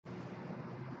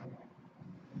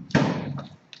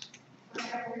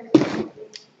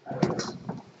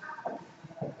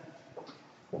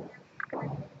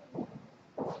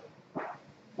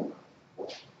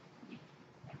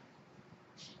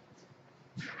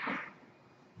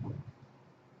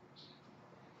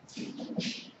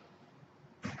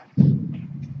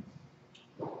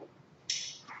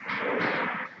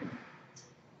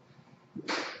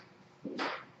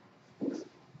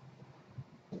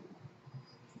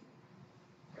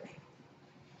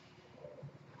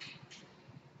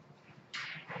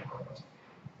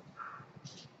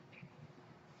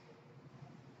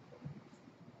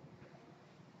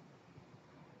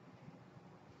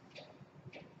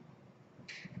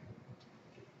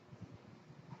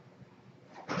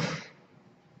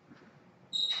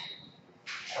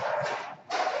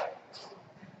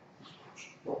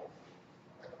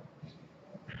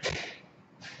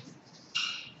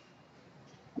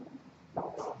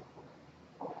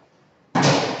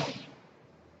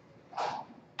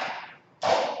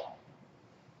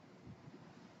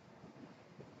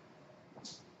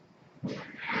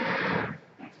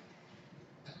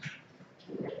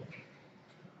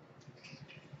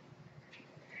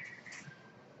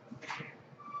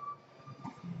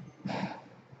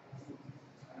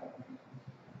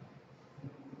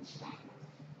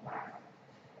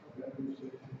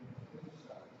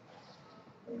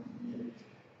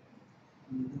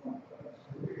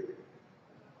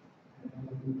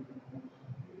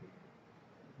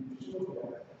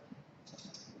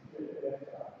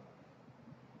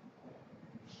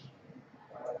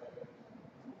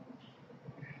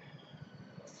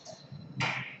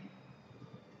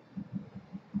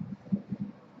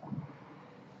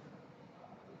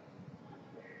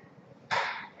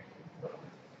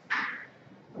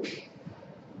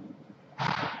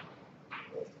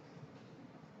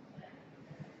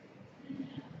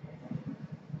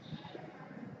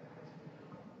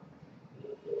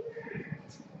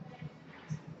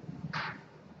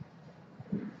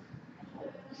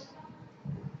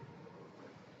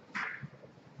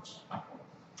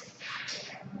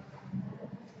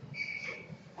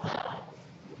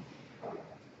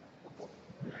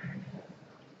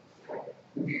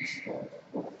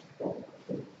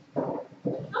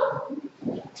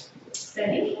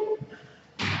Steady.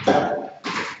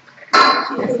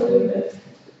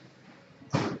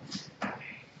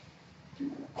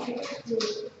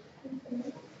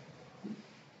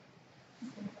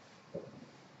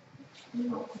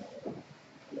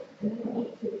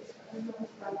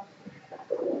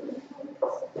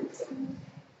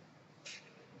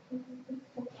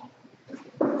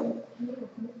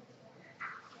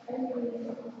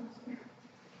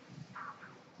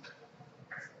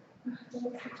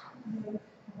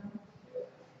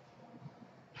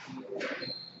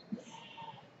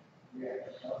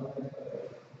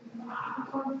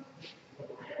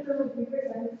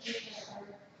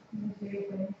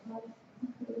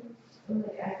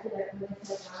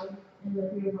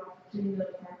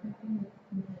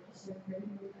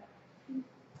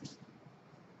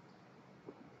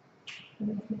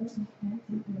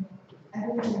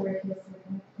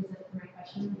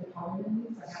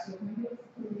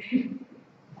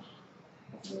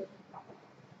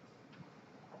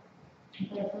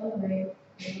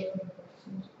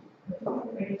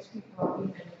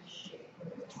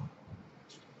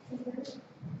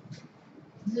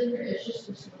 It's just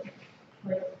this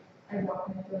like I walk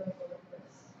into like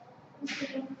this.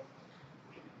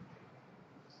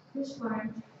 It's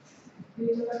fine.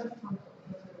 These are like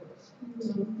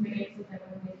so maybe it's like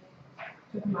when they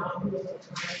took them out and it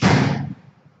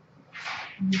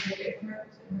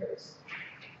hurts.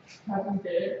 Probably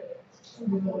did. You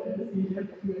know what it is easier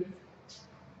because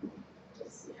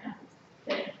just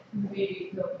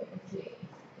maybe go and see.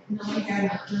 Not like I'm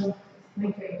not so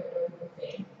my favorite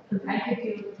thing. Because I could do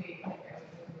it big like I was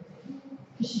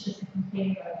because she's just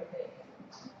complaining about everything.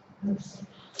 I'm just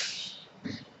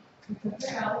like, we took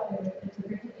her out and it's a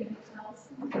different thing house,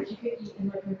 but she could eat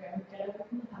and let her grandma get away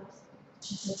from the house.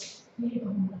 She said, you need to go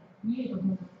home now. You need to go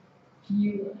home now.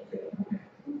 You let her go home.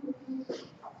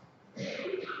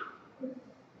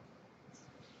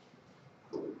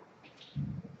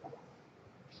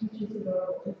 Teachers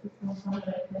ago, this is not how I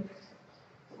think.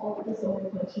 All of this only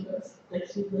when she does, like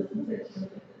she listens and she does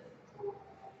this.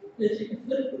 Then she can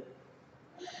listen.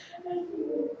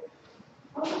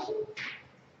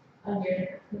 I'm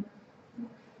here.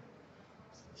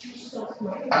 She's so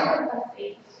smart. That's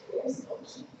 8 years old.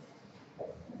 She's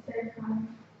very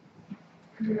fun.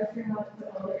 You have to have the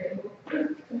other animals.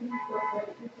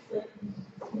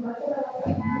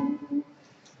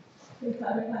 If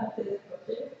I don't have to,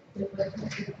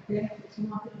 they have to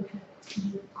come off of the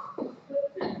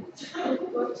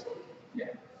Yeah.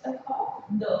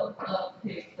 No,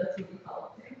 pig. That's what we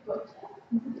call it, pig.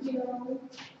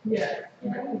 Yeah.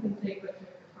 Yeah. You can take what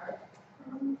your heart.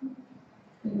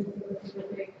 And you can look at the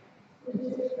pig.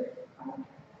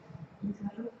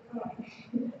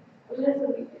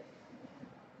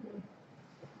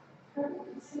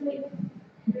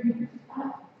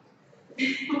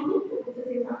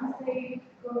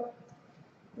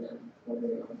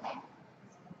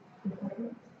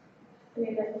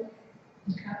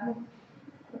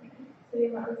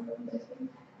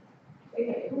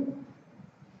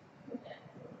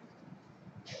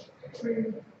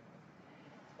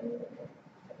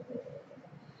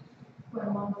 My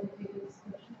mom would do this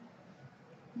question.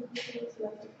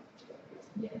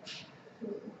 Yeah.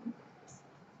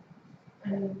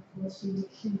 And well, she knows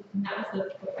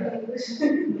the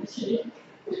she,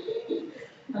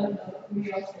 I don't know,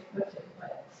 we all say question,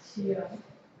 but she,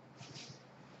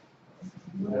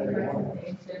 really writes some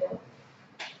things too.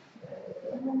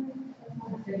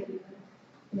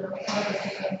 No,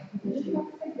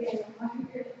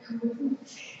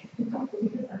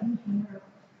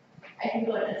 I can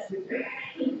go and ask you.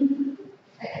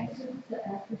 I asked him to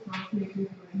ask his mom to make me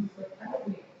food, and he's like, I don't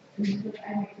make, and he's like,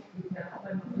 I make food now,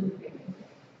 my mom really make me.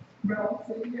 Bro, I'm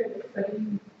sitting here like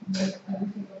studying like every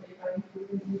single day buying food,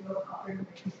 and you go out there and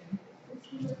make me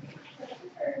anything.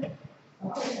 Oh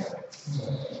my god.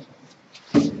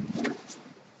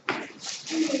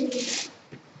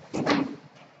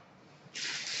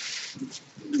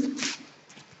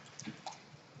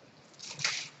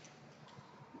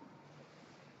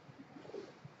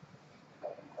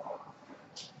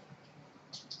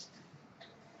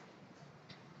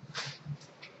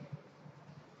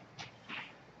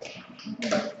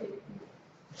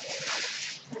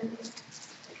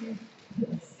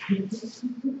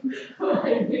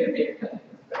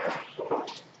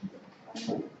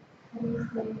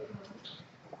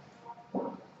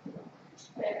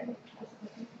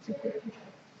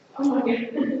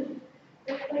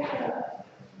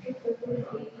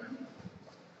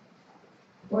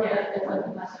 Or yeah, it's like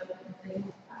the last of the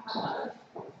thing. I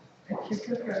should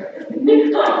prefer. You're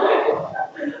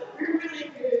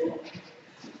really good.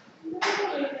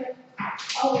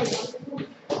 Oh,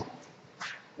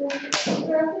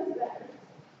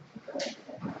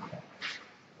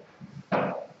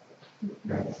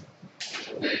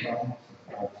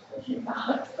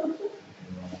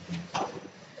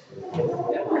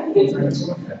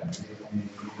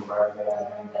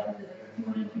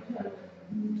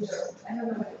 I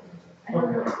don't know. I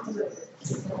don't know what to do.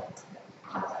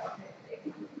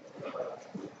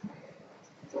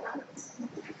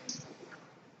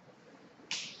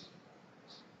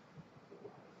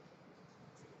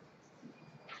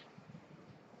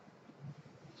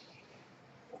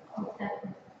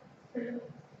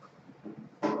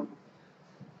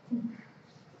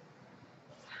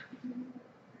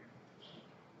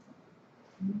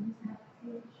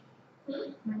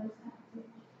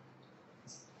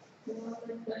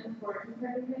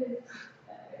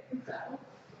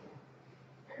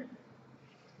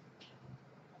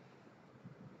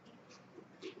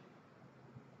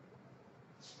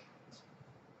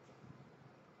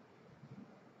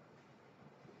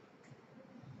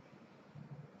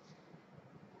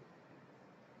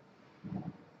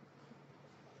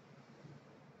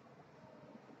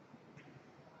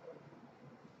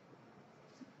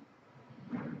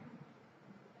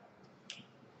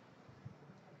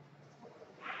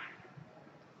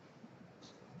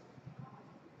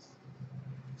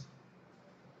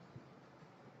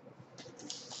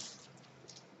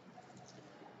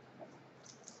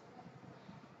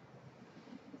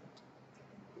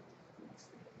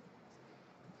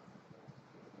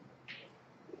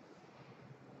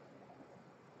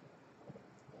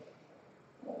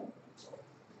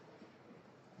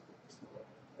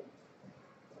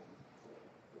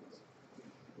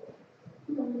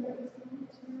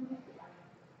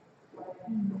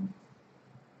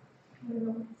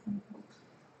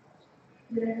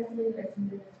 Did I have to leave it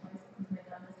twice because my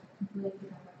dad was completely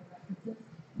forgot about the references?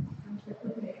 I was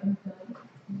like, okay, I'm done.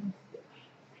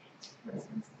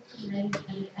 And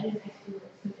I didn't actually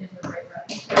like put in the right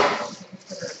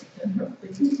references.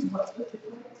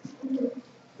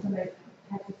 And I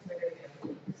had to submit it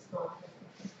again. It's not.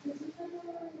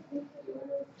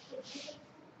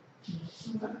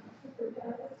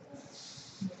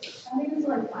 I think it's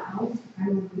like, wow,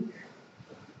 I'm weak.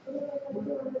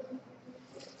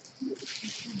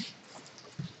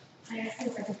 I asked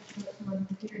if I could put one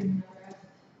computer in the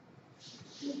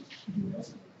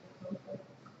rest.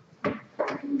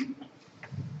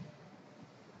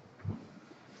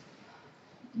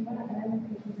 I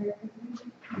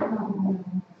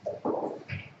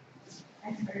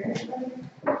heard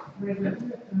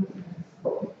remember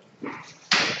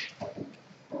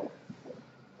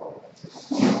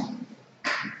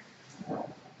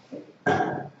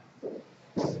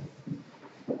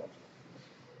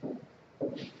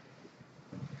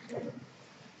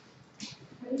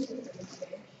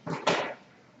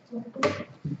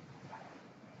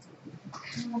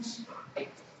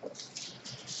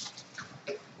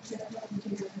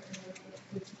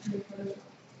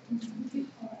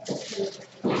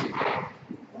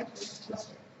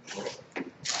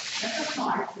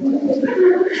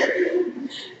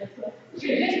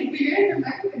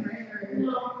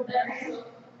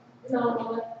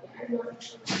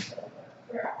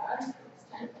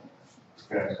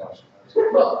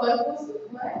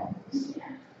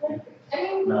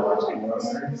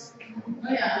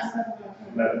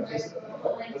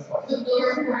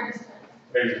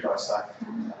There's your Zack.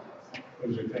 What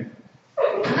did you think?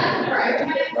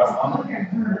 Rough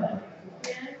one?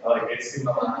 I like 18 a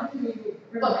lot.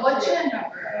 But what's your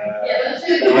number? I like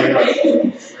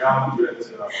 300 to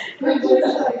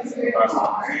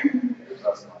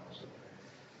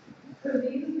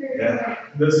yeah,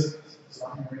 this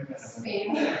song right now.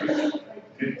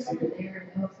 15.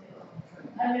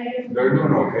 They're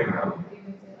doing okay now.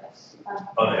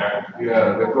 Oh, they are?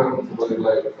 Yeah, they're putting to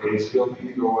like Asia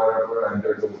League or whatever, and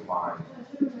they're doing fine.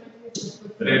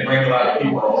 They didn't bring a lot of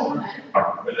people over,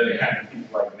 but then they had to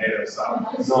keep like native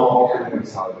South. No,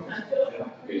 it's solid.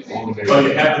 But you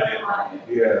have to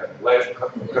Yeah, like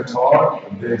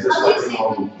Qatar, they just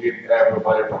like, get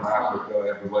everybody from Africa,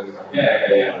 everybody from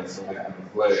Yeah. so they can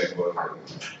play, but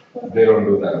they don't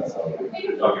do that. So.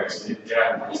 Okay, so you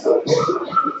have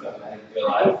your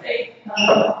life.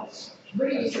 What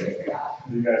do you figure out?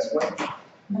 You guys what?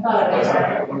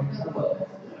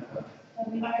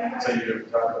 So you do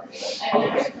photography.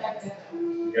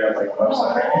 You got like a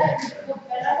website.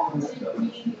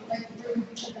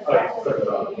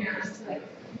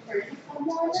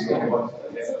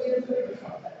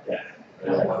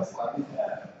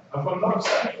 I'm from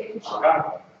Northside,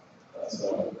 Chicago.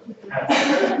 So, I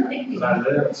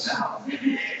live now.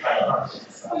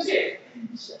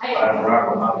 I rock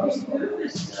with my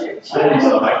business.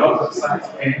 So I go to the science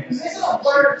games.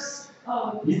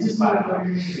 You just buy it.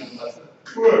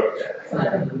 But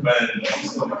it's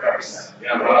still the covers.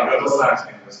 Yeah, but I'll go to the science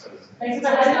games because.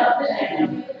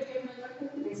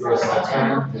 You're a science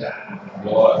fan? Yeah.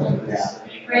 What?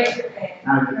 Raise your hand.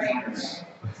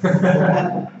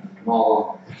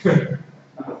 Well,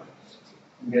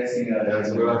 I'm guessing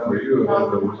that's good for you. There's a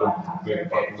really big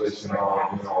population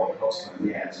of, coastline.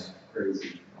 Yeah, it's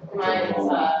crazy. Mine is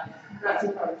not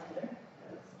too far from there.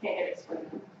 Can't get it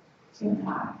spring. Too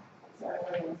hot. So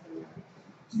everyone's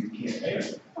in You can't make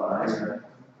it. What?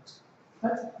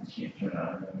 You can't turn on.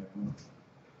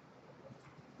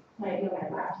 like, my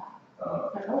laptop.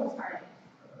 My phone is fine.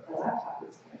 My laptop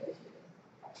is kind of issues.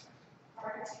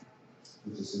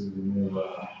 This is the new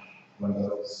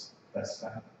Windows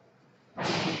desktop.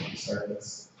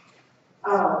 Surface.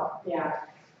 Oh, yeah.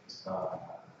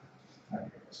 I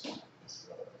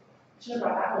Should have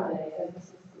brought that one today, because this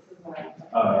is mine.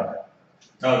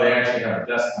 No, they actually have a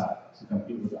desktop to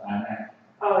compete with the iMac.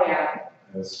 Oh, yeah.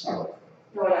 It's No,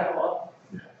 not cool.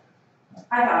 Yeah.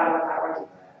 I thought about that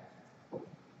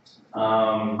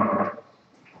one.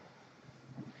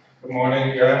 Good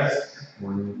morning, guys.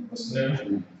 Morning. What's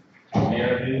new?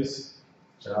 Interviews,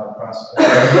 job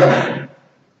prospects.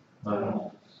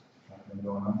 Nothing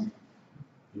going on.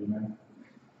 You, man?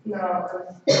 No,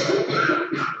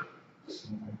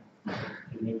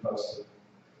 Keep me posted.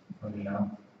 Let me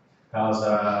know.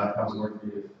 How's work for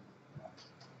you?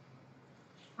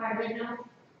 Hard right now?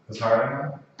 It's hard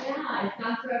now? Yeah, I've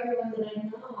gone through everyone that I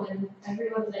know and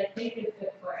everyone that I think is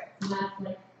good for it. And that's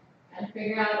like, I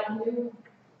figure out a new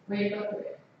way to go through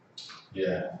it.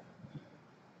 Yeah.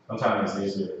 Sometimes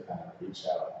it's easier to kind of reach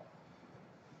out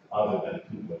other than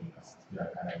people,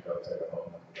 kind of go take a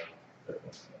whole nother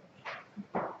different.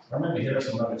 Or maybe hit up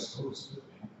some other schools too.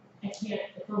 I can't,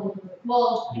 it's only,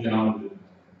 well, You can only do.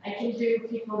 I can do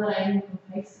people that I knew from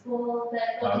high school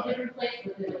that go to different places,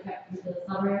 but they like have to do the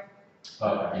summer.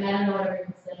 Okay. And I don't know what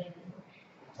everyone's saying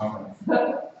anymore.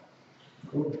 Okay.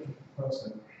 Cool.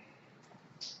 Posted.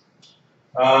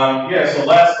 Yeah, so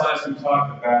last class we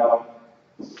talked about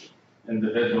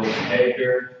individual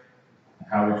behavior, and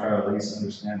how we try to at least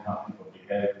understand how people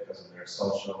behave because of their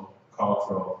social,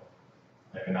 cultural,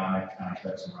 economic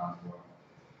context around the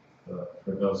world.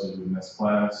 For those of you who missed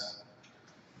class,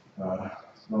 a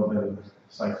little bit of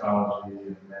psychology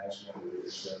and management and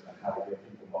leadership and how to get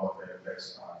people motivated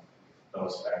based on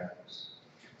those factors.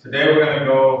 Today we're going to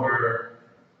go over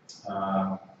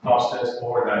Hofstede's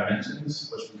 4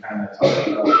 dimensions, which we kind of talked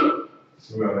about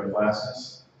through other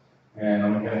classes. And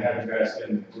I'm going to have you guys get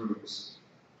in the groups.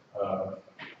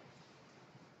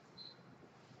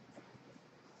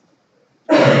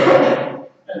 And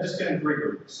just get in 3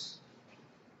 groups.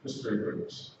 Just 3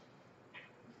 groups.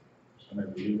 So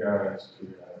maybe you guys,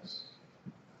 2 guys.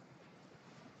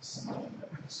 So,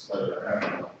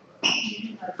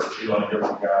 you want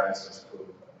different guys, that's cool.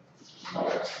 I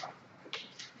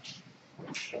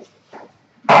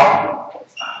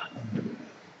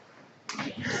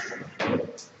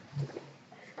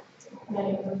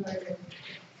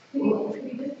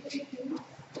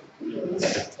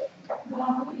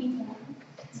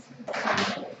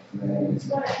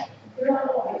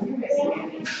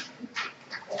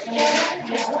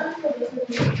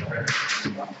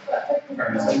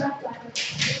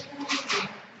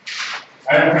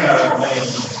don't have a name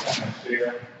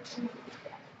here.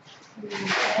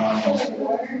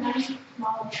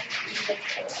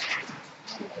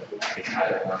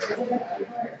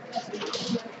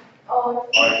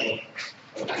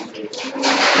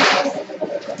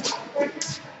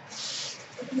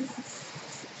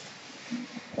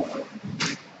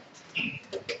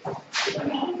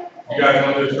 You guys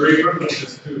want to do 3 groups or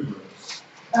just 2 groups?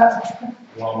 You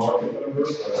want more people in a group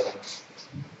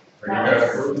or are you guys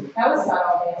a group? That was not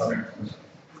all day.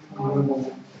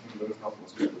 Okay.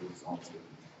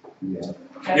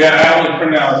 Yeah, I will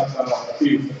print out a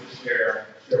few to share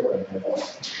with you.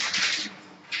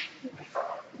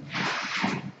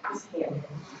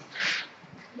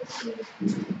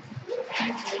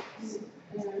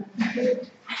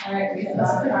 All right, we have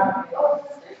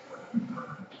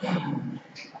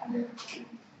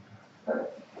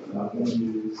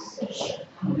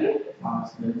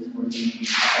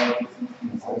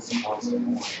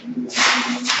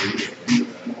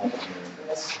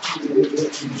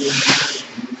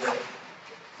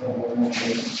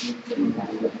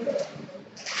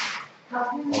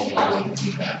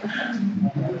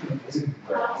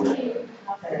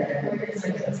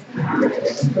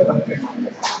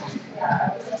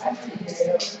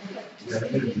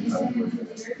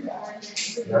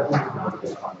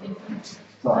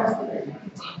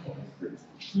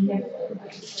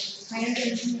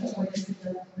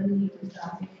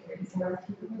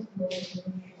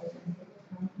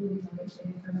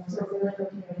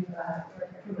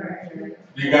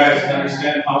Do you guys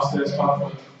understand Hofstede's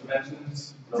functional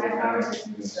dimensions? So how does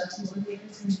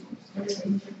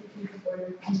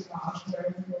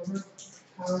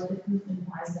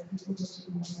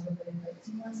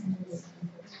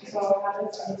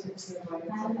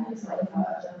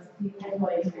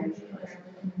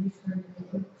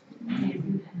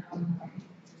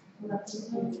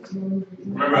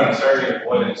Remember, I'm starting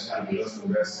avoidance kind of goes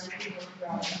with this.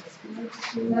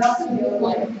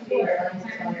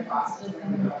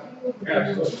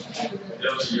 Yeah, so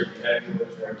those are your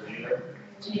behaviors every year.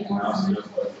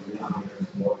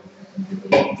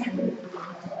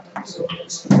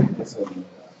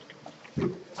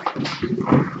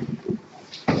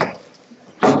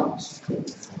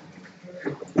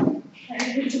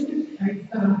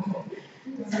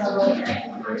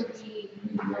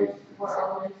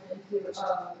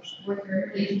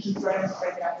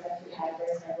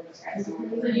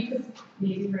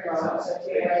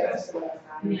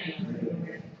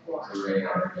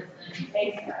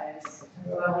 Thanks, guys.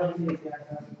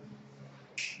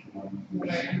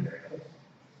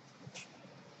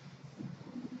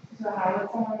 So how would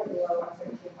someone do a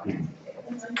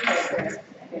 132?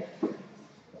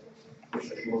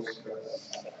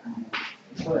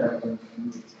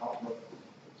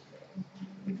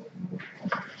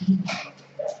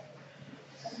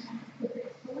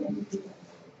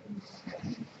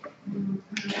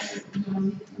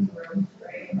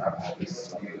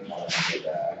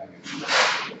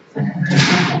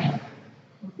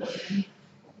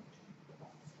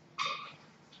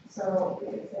 So.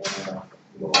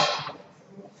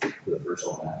 The first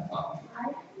one.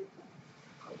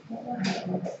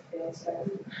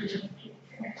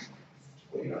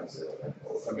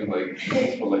 I mean, like,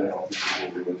 for like how people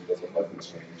really doesn't let them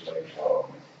change, like,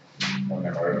 when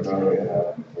they're hard about it,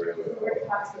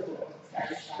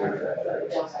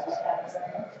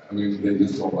 I mean, they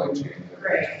just don't like change.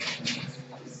 Right.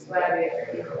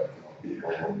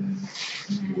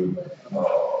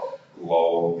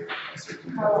 Low,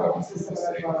 certain How long levels is of this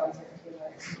the same. about?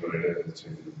 This is what it is, it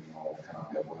changes, you know,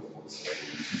 kind of avoidable, so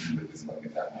they just like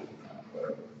adapt it,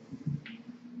 whatever.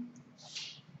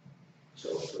 So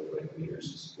for like leaders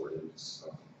to support it,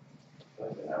 so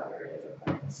like not very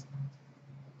different.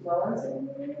 Low ones?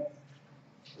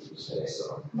 Say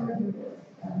so. Like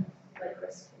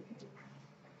risk.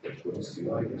 What else do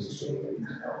you like? This is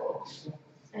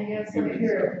I guess like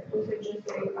here, we could just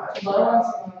say, low on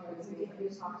some numbers, we can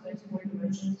use complex four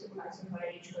dimensions to classify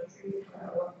each country.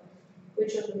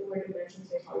 Which of the four dimensions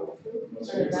they follow through? Or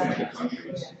that-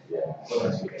 Yeah.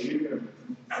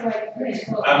 Like, pretty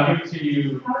close. I'll give to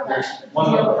you, there's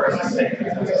one other person saying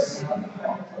this.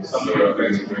 Some of your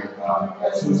friends bring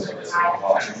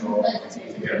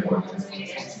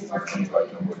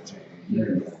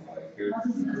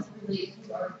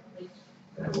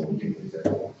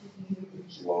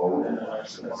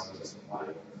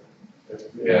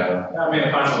Yeah, I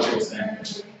mean, final legal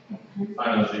standard,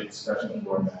 final legal discussion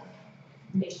format.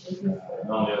 The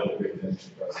only other big thing she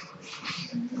does.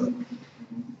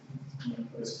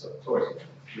 It's towards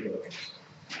the.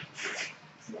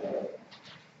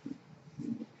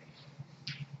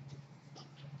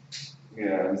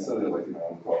 Yeah, and so like,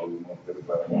 probably one of the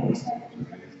better ones here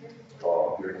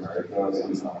in America, so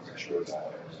it's not make sure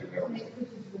that, if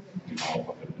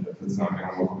it's not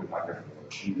gonna work, we're not gonna do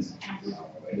it.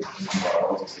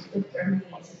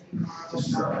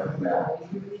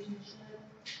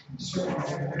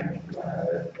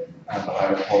 And the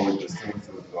higher power distance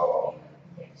is,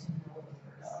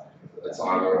 it's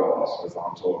either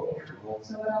horizontal or vertical.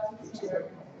 It's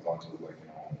like, horizontal,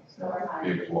 like,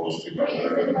 being close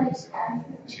together, and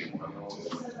two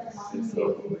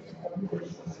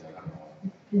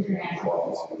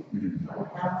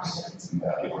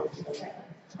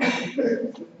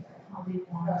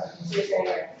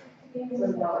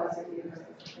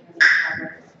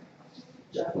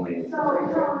Definitely.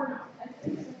 I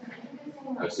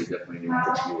would say definitely New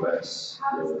US,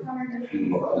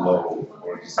 low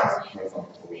or just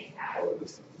horizontal power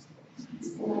distance.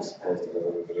 It's close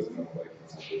together, there isn't no like.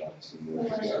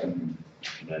 and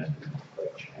then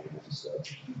like China and stuff.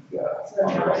 Yeah.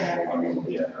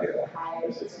 Yeah.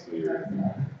 It's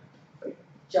clear.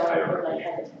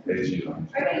 Asia.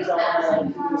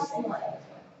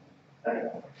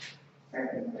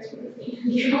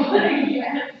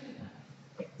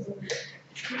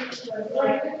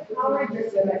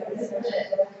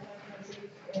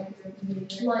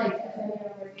 Like,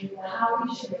 how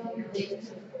we should relate to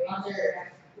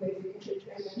other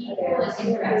people is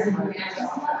interested in the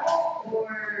access level,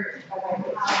 or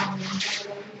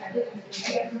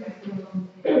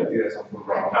Yeah, something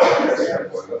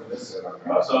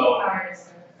So,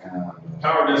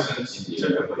 power distance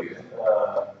typically,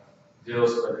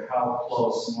 deals with how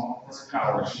close this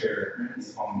power is shared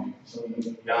from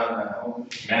beyond the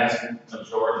mass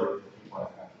majority of the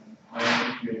people.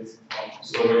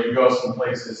 So when you go some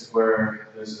places where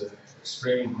there's an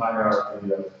extreme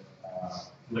hierarchy of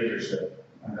leadership,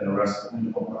 and then the rest of the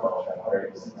people have very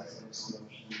little presence,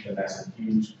 then that's a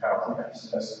huge power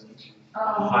distance. That's a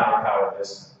high power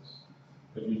distance.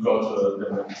 If you go to a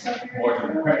different, more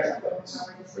democratic place,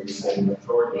 where you say the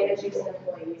majority of people have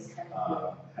rights.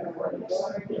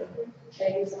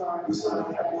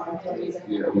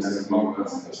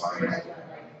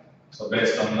 So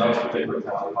based on those particular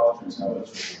cultures, how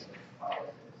it's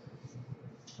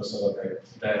facilitate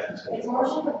that. It's more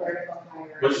of a vertical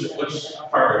hierarchy. Which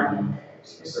part are you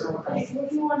specifically? What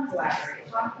do you want to elaborate,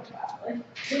 talk about? Like,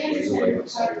 It's like a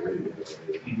saturated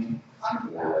area.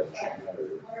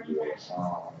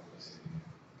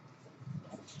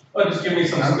 Well, just give me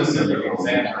some specific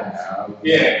examples.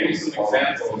 Yeah, give me some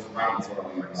examples around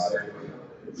Mexico.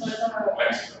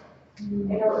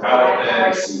 How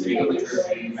they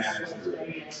legally manage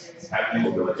having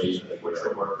the relationship with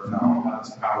your worker, how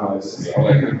it's power is. So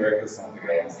like in America, something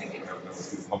else,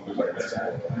 something like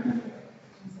that.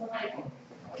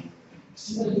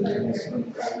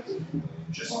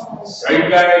 Are you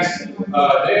guys,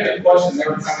 they had a question, they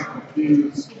were kind of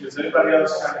confused. Is anybody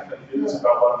else kind of confused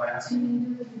about what I'm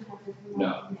asking?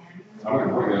 No,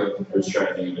 Okay, we're good. we're just trying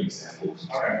to think of examples.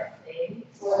 Okay.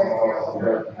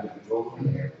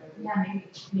 Yeah,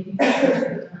 maybe. I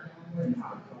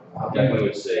definitely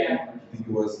would say,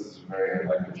 The US is very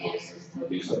like the US.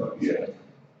 Yeah.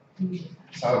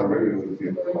 Saudi Arabia would be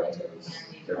like this.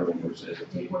 everyone would say,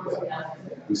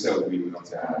 We said we don't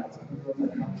say that.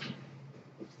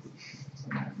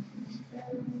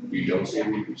 you don't say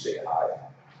we, you say I.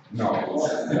 No. No.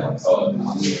 Yeah,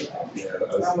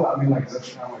 that's kind of, I mean, like, that's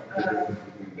kind of like the difference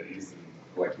between the East and,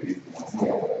 like, the East and the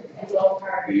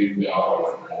East, they are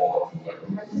like all of like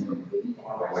in the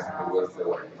West, they're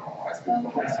like, I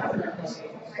speak myself.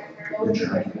 We're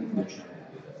trying to do that,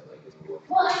 like, it's more.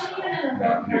 Well, I mean,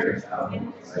 Not here.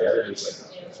 The other is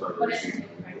like, sort of,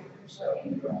 so,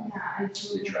 they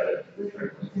try to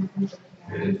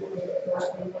get into it.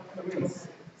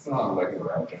 It's not like a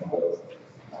bad thing, though.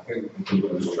 I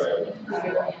We'll just try it.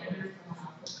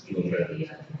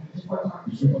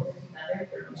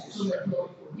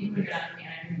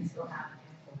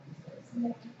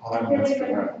 Oh, that's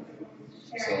different.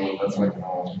 So that's like, a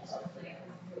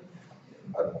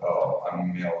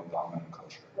male dominant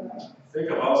culture. Think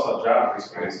of also job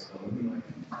space. Do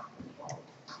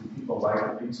people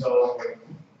like to be told to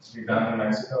be done in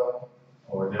Mexico,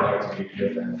 or would they like to be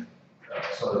given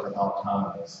sort of an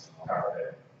autonomous power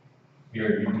there?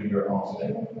 Here, you do your own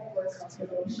thing.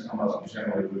 You come up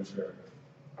generally with your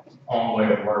own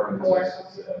way of working to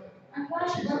achieve it.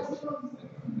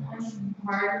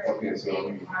 Okay,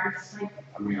 so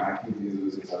I mean, I can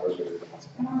use this as a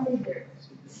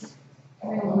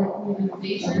They're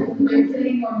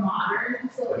more modern,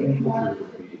 so it's more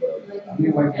I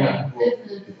mean, like, yeah,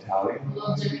 business Italian. a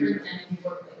little different than you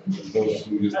work with. Those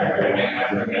who just.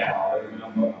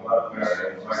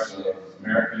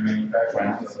 American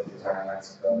manufacturing, so it's in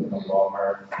Mexico,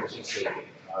 Walmart. I was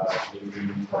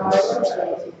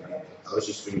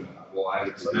just doing, well, I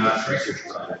did So now- research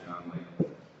project on like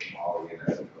all the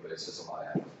internet, but it's just a lot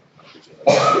of.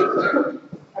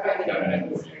 Got an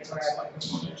import unit, it's like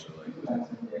this one is like.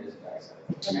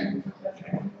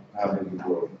 How did you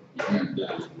grow?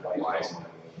 Wise.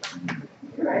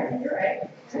 You're right.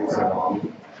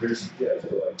 There's, yeah, so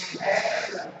like.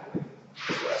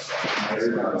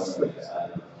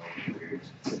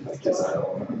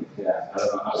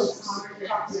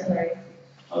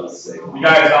 I'll say. You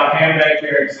guys, I'll hand back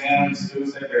your exams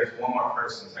Tuesday. There's one more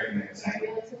person taking the exam.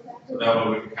 So that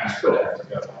way we can kind of put that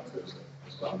together on Tuesday.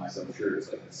 So I'm sure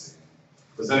it's like this.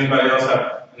 Does anybody else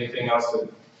have anything else to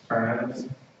turn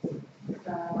in?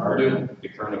 Are doing the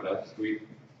current events week,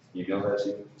 email that to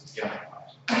you? Yeah.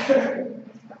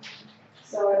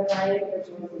 So if I,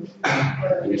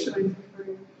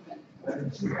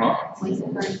 Huh?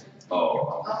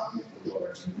 Oh.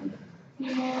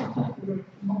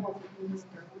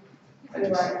 I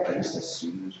just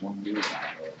assumed there's one new.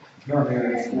 No, I mean,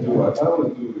 it's due. I thought it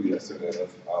was due yesterday,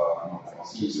 that's, I don't know,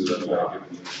 Tuesday, that's why I give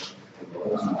you.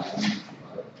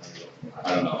 I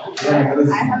don't know. Yeah, this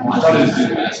is- I thought it was due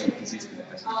to ask him because he's gonna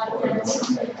ask me.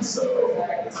 So,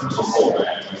 it's just so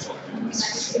bad.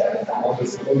 I'll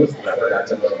just, I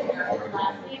tell them,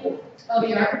 Oh,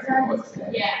 the architect?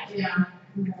 Yeah. Yeah.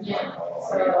 I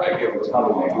give it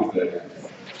probably Tuesday.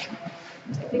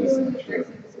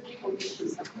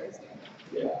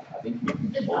 Yeah, I think we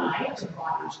can.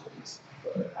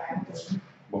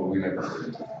 But we never heard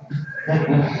it.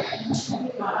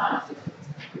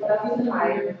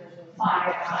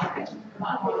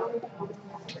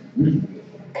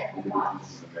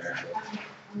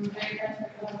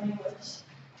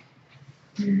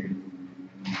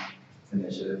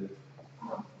 Initiative.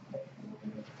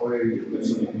 Wait,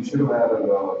 you should have added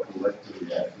a collective.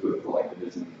 Yeah, do a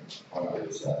collectivism on the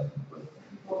other side.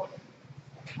 Put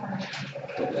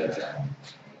that down.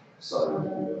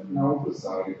 So, No, it's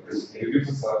not, it's, you give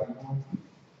us a one?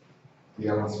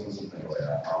 Yeah, let's do something.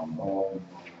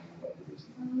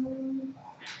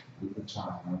 With the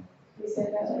time, we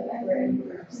said that like we're in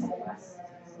groups.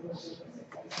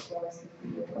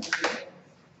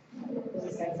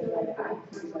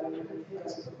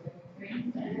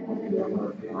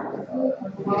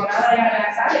 Well, now that I have an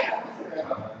exciting.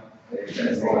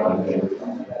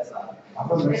 I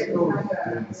thought Mexico.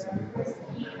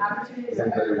 Opportunities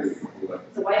Isn't are there,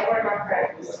 It's a whiteboard on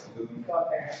practice. Go up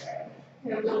there.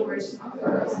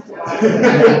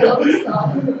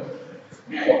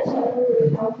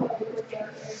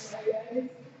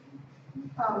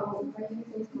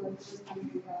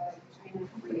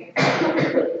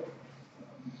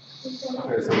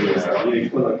 okay, so yeah. yeah, you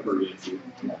put like Korean too.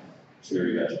 So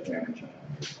you got Japan and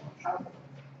China.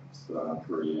 So,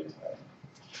 Korean.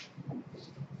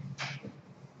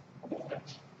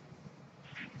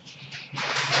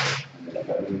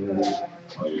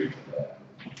 Oh, you're.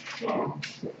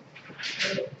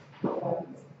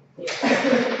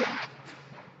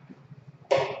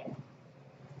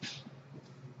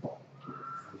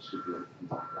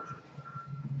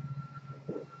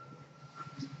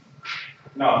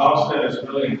 No, Homestead is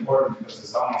really important because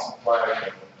it's almost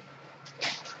applied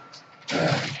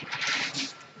to.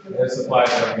 It's applied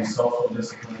to every social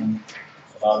discipline,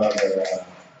 a lot of other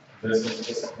business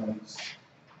disciplines.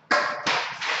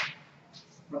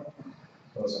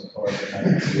 Those important.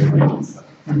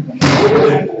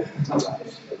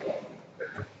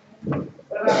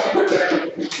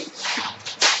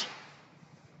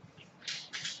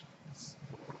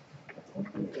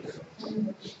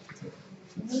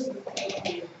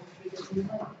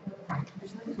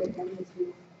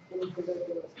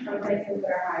 Some places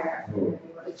are higher.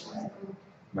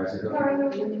 Mexico.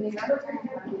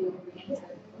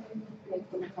 Like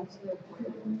when it comes to the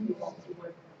people who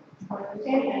would.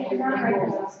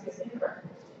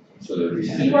 So that we.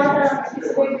 You work on a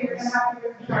specific, you're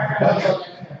gonna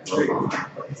have to work on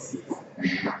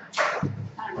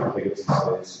I think it's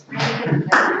space.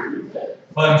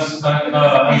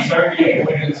 Uncertainty,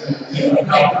 avoidance, and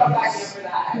confidence.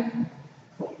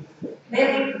 We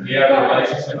have a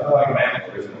relationship with our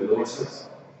managers and releases.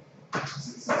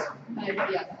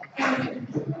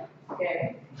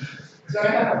 Okay. So I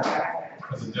have a track.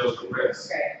 Because it deals with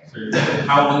risk. Okay. So you're thinking,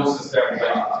 how loose is that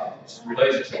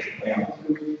relationship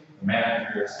between the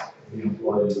managers, the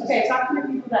employees? Okay, talking to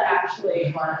people that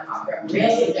actually want to offer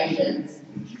real suggestions.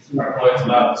 Are employees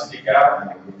allowed to speak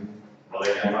out? Will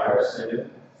they get fired?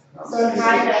 So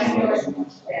hi, that's your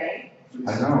day. I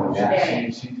know,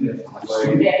 she did. Like,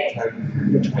 Day. In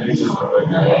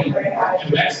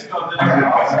Mexico, they don't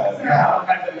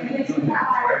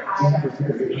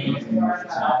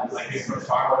have like it's for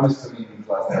farmers.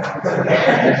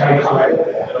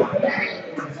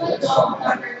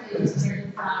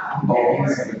 Listen,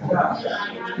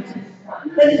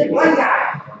 one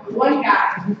guy. One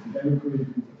guy.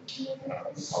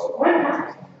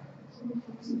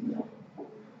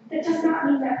 That does not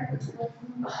mean that.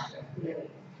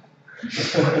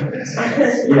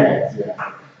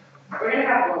 We're gonna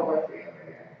have World War III over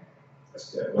here. That's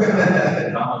good.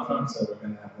 Donald Trump said we're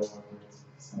gonna have World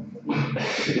War III.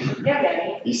 Yeah,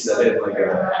 Benny. He said it like a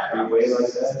happy way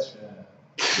like that.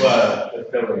 Well, the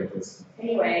Hillary was.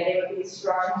 Anyway, they would be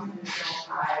strong and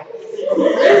high.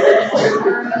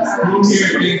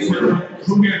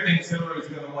 Who here thinks Hillary's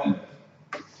gonna win?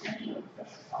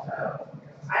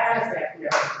 I honestly have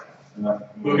no.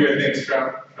 Who here thinks Trump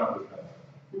is gonna win?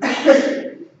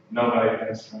 Nobody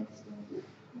thinks Trump is gonna win.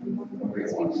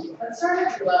 Let's start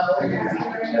at low. What are you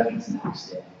gonna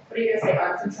say,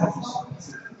 unsuccessful?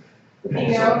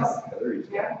 Females?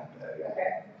 Yeah?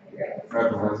 Okay.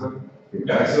 Professor, I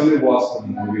actually watched a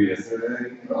movie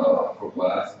yesterday for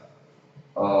class.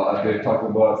 And they talked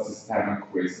about systemic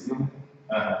racism.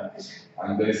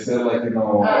 And they said, like, I think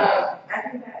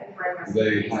that in my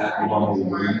they had one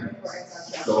win,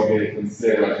 so they can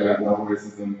say, like, there's no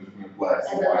racism between blacks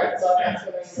and whites.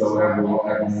 So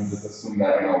everyone just assume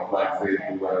that, blacks, they do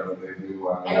whatever they do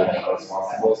and they're not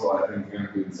responsible. So I think it's going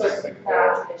to be the same thing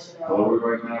for Hillary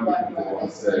right now, because they want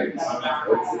to say it's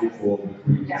equal between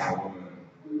women and women.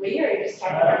 We are just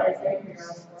talking about this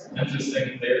thing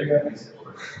for your own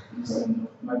sport. Interesting theory.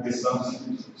 Might be some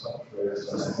truth.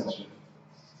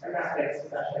 I'm not good,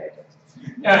 especially.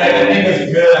 Yeah, I think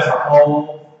it's good as a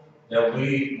whole that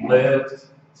we lived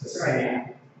to see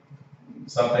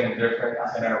something different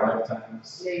in our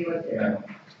lifetimes. Yeah, you would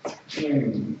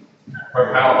do. Or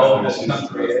how old this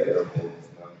country is.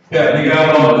 Yeah, think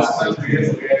how old this country is.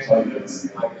 We actually did see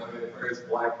like the first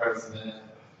black president.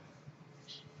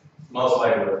 Most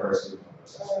likely the first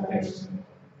one. I think.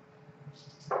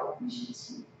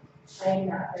 I'm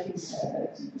not, I think so.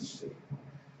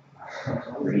 I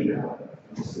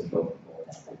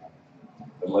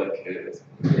like kids.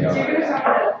 So you're gonna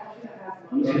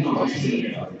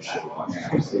talk about.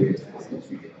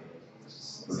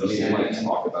 Doesn't like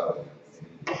talk about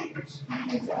it.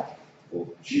 Well,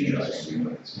 she tries to.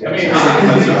 I mean,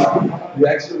 You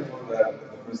actually know that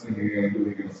the first thing you're going to do,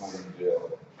 you're going to put her in jail.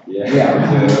 Yeah. I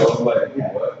was like,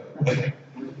 what?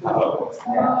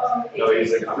 No,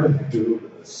 he's like, I'm gonna do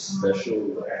a special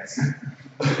rest.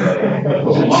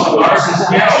 ours is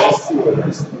scales.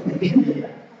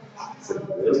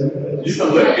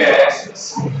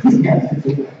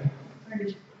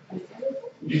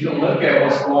 You can look at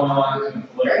what's going on in the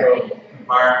political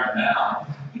environment now.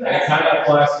 And it kind of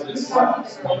applies to this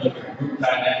stuff. When you look at group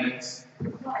dynamics,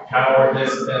 power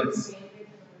distance,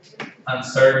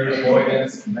 uncertainty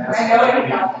avoidance,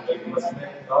 masculinity,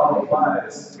 it all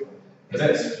applies.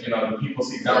 Because the people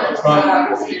see Donald Trump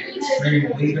as the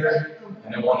extreme leader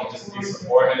and they want to just be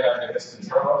subordinate under his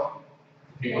control.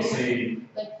 People see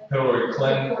Hillary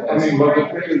Clinton. I mean, but the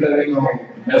thing is that,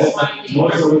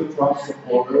 most of the Trump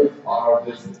supporters are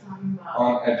just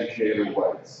uneducated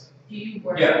whites.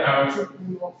 Yeah,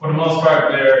 for the most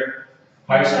part, they're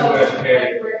high school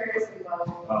educated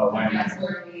white men.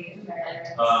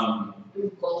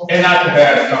 And not the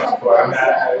bad Trump supporter. I'm not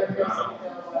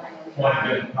want to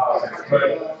get in politics,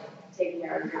 but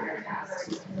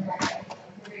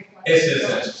it's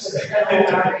just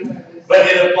interesting. But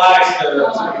it applies to the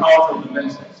cultural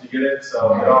dimensions. You get it? So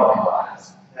it all applies.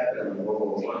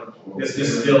 It's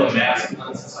just still a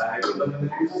masculine society we live in.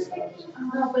 But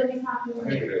it's not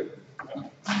really.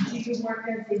 Do you work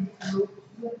as a group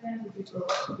with them? Do you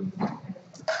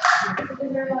go?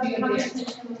 they're like,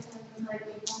 conversation with them, like,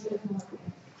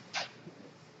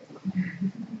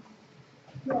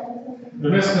 The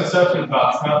misconception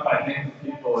about Trump, I think,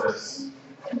 people is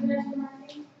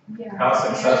how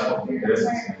successful the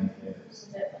businessman is.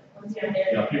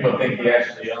 You know, people think he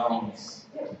actually owns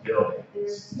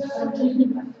buildings. No,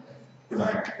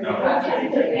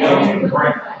 he owns the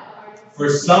brand. For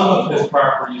some of his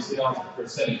properties, he owns a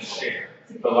percentage share.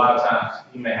 But a lot of times,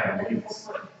 he may have a lease.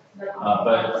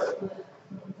 But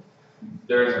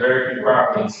there's very few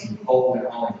properties he wholly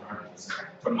owns 100%.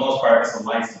 For the most part, it's a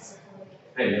licensing.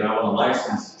 Hey, I want a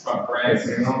license. Trump brand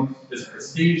is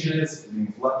prestigious, it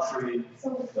means luxury.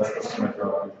 That's what's going to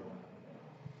draw people in.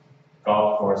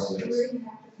 Golf courses,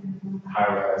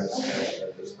 high rises,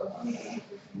 skyscrapers, stuff like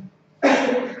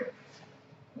that.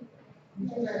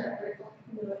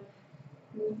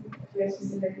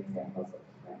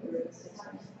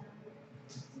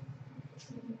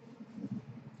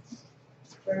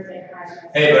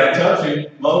 Hey, but I told you,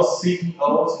 most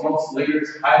CEOs, most leaders,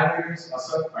 high leaders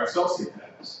are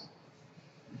sociopaths.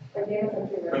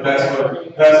 But that's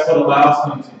what allows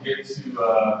them to get to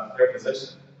their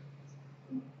position.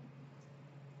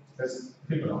 Because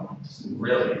people don't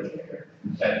really care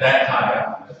at that high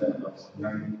up, at that level. You know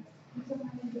what I mean?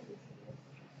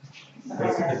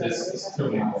 It's too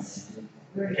many things.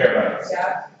 They care about us.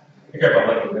 They care about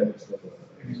what you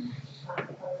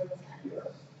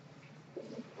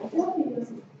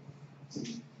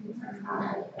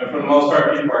And for the most part,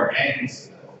 people are gangs,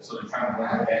 so they're trying to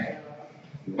run a gang.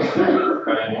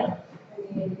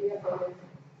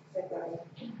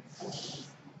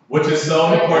 Which is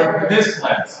so important for this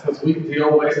class, because we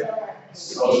deal with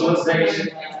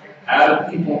socialization, how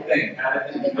do people think, how do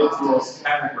individuals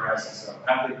categorize themselves,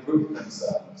 how do they group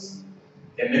themselves.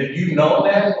 And if you know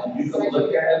that, when you can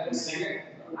look at it and see it,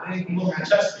 I ain't moving the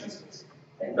chess pieces.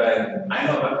 But I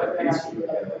know that these people,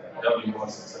 they'll be more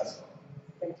successful.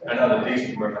 I know that these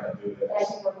people are going to do this.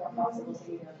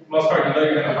 Most part, you know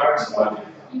you're going to hire somebody,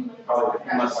 probably a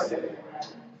few months later,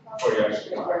 before you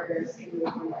actually hire.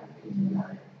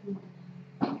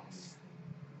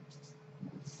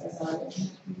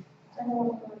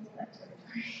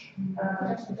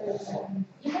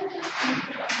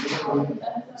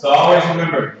 So always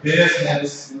remember,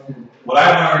 business, what I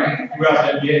learned throughout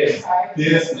the MBA is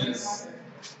business.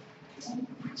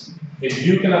 If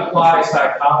you can apply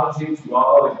psychology to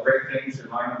all the great things you're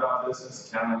learning about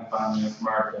business, accounting, finance,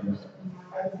 marketing,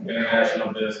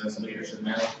 international business, leadership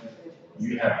management,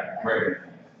 you have a great advantage.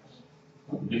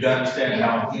 You got to understand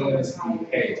how humans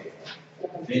behave.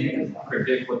 Then you can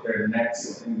predict what their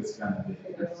next thing is going to be.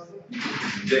 You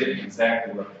can predict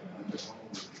exactly what they're going to do.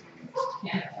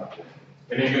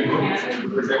 And if you can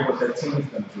predict what their team is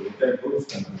going to do, what their group's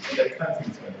going to do, what their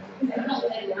country's going to do.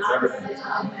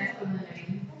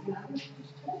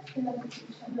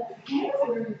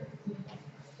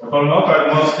 For the most part,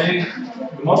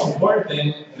 the most important thing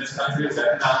in this country is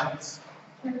economics.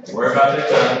 Worry about the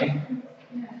economy.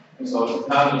 So the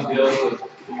economy deals with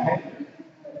behavior.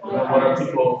 What are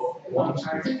people want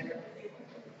to do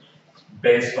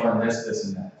based on this,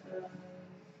 and that.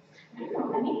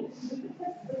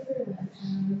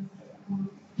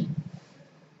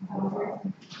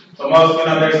 So most,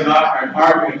 there's an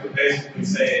argument to basically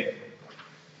say,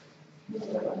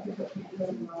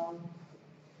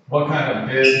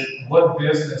 what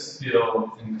business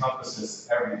field encompasses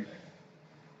everything,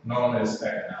 known as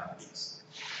economics.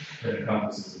 It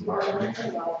encompasses marketing,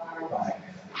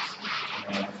 finance,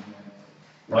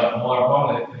 but more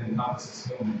importantly, it encompasses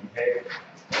human behavior.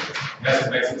 And that's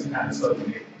what makes it kind of so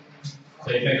unique.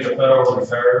 So you think of the Federal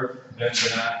Reserve, Ben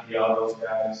Bernanke, all those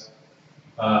guys,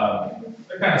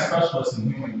 they're kind of specialists in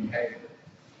human behavior,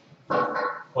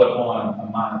 but on a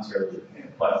monetary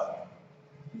platform.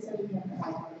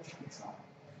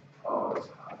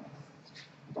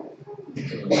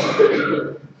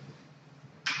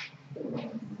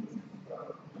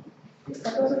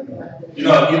 You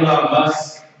know Elon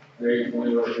Musk? Are you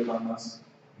familiar with Elon Musk?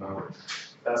 No.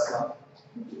 Tesla?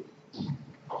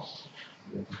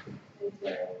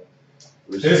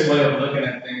 His way of looking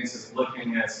at things is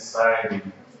looking at society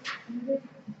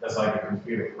as like a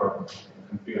computer program, a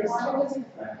computer system,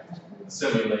 right? A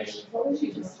simulation.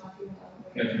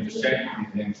 And if you just check a few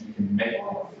things, you can make it.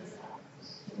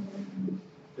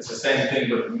 It's the same thing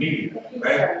with the media,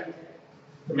 right?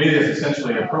 The media is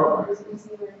essentially a program.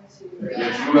 It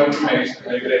gives you information,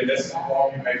 maybe they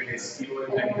misinform you, maybe they steal it,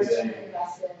 maybe they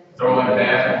throw in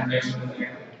bad information in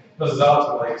there. This is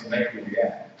ultimately to make you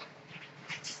react,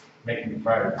 make you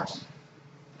frightened,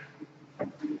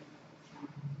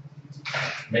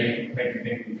 make you think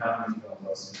the economy is going to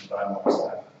go, so you buy more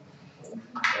stuff.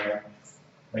 Okay?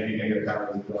 maybe you can get a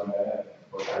company doing that,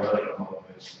 or whatever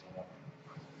motivation.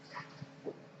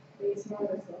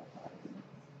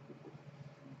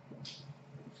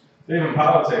 Even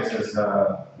politics is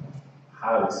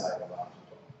highly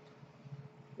psychological.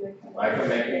 I can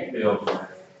make you feel that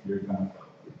you're going to vote,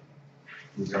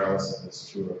 regardless if it's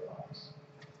true or false.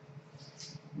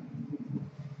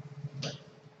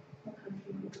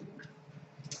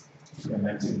 And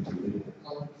that seems to be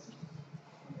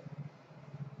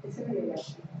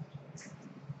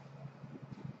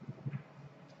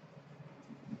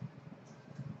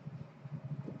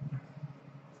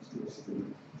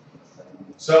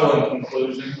So, in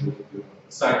conclusion,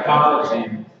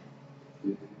 psychology,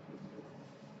 if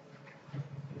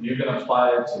you can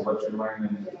apply it to what you're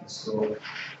learning in school,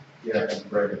 you have a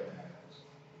great advantage.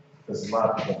 Because a lot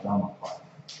of people don't apply it.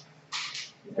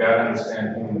 You've got to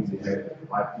understand human behavior,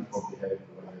 why people behave the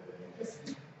way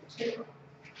they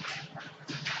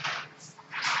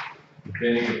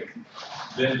behave.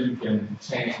 Then you can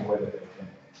change the way that they think.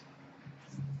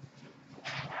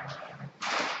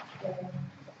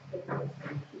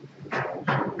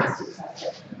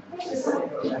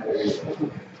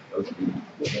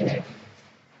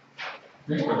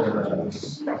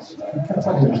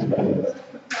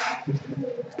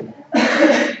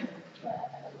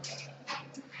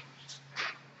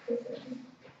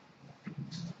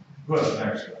 Good,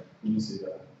 actually. You see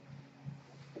that.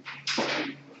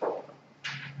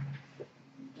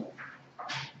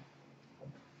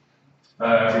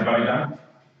 Everybody done?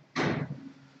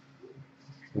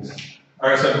 All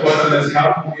right, so the question is,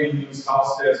 how can we use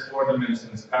Halstead's 4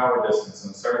 dimensions, power distance,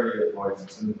 uncertainty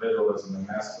avoidance, individualism, and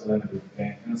masculinity to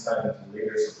gain insight into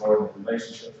leaders supporting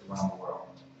relationships around the world?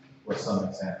 With some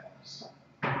examples.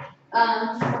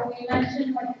 So we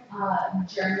mentioned like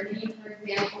Germany, for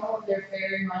example, they're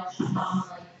very much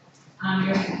like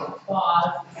your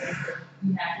boss, because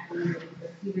you have to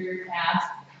do your task.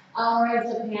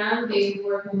 Whereas Japan, they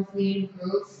work mostly in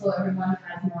groups, so everyone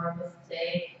has more of a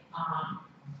say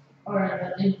or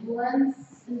an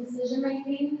influence in decision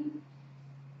making.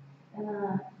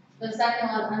 The second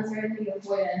one, uncertainty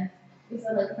avoidance. We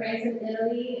said like France and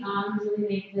Italy usually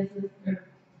make business or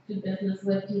do business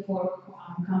with before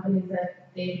companies that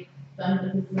they've done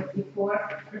business with before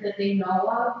or that they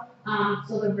know of.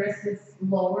 So the risk is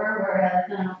lower, whereas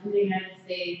in the United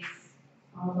States,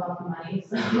 all about the money.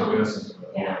 So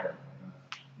yeah.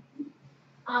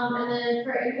 And then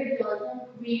for individualism,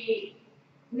 we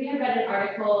have read an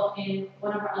article in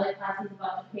one of our other classes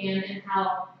about Japan and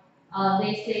how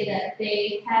they say that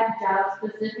they have jobs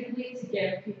specifically to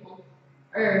give people,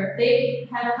 or they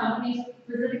have companies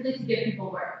specifically to give people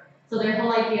work. So their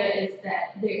whole idea is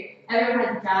that everyone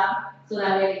has a job, so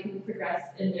that way they can progress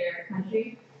in their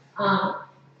country. And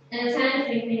it's kind of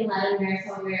the same thing in Latin America,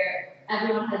 where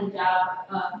everyone has a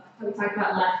job. We talked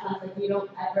about last class, like you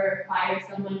don't ever fire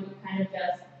someone, you kind of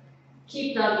just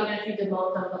keep them, even if you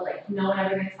demote them, but like no one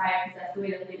ever gets fired because that's the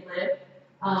way that they live.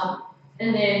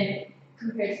 And then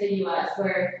compared to the US,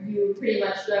 where you pretty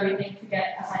much do everything to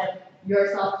get ahead of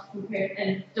yourself compared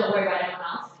and don't worry about anyone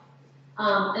else.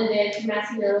 And then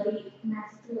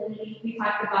masculinity, we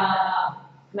talked about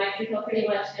Mexico pretty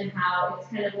much and how it's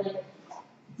kind of like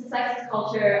it's a sexist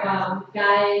culture.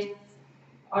 Guys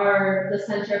are the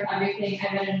center of everything.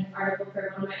 I read an article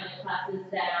for one of my other classes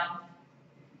that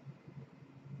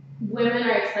women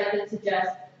are expected to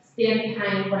just stand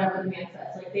behind whatever the man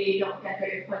says. Like they don't get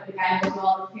their input. The guy does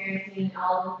all the parenting and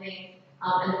all of the things,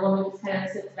 and the woman just kind of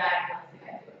sits back and lets the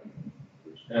guy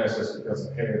do it. Yeah, it's just because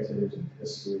of heritage and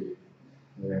history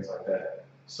and things like that.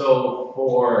 So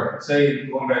for, say,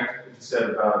 going back to what you said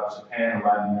about Japan and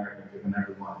Latin America giving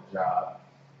everyone a job,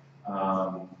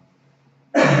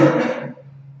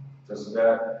 does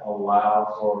that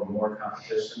allow for more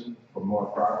competition, for more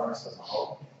progress as a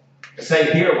whole?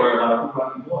 Say here where a lot of people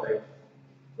are unemployed,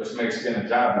 which makes getting a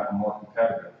job even more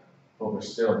competitive, but we're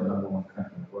still the #1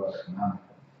 country in the world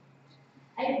economically.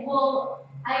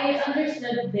 I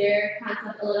understood their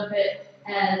concept a little bit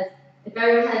as if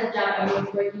everyone has a job,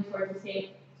 everyone's working towards the same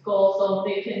goal, so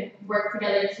they can work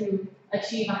together to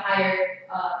achieve a higher,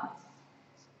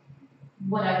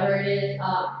 whatever it is.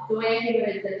 The way I think of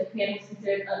it is that Japan is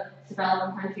considered a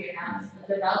developing country, and now it's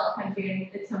a developed country, and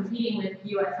it's competing with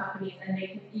U.S. companies, and they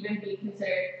can even be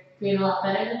considered doing a lot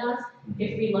better than us.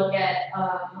 If we look at,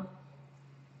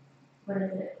 what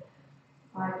is it?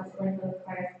 I just like those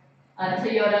cars.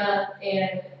 Toyota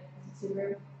and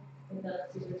Subaru. The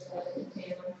Subaru side of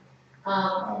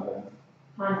the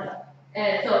Honda.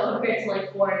 And so compared to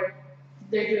like Ford,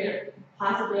 they're doing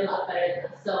possibly a lot better than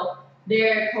us. So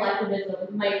their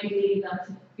collectivism might be leading them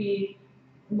to be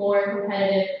more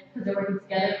competitive because they're working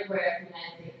together, whereas in the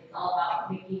United States, it's all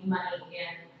about making money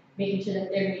and making sure that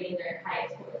they're meeting their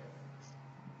highest goals.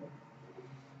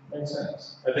 Makes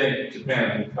sense. I think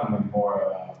Japan is becoming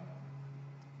more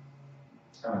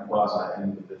kind of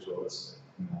quasi-individualistic.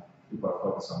 You know, people are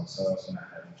focused on themselves and not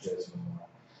having kids anymore.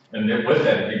 And then with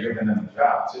that, they're giving them a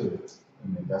job too. I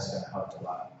mean, that's going to help a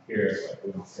lot. Here, it's like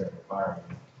we don't care about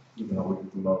firing, even though we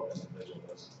promote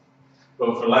individualism. But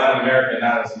for Latin America,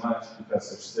 not as much because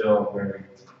they're still very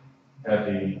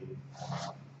heavy,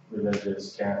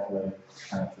 religious, Catholic,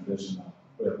 kind of traditional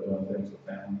way of doing things with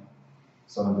family.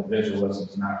 So individualism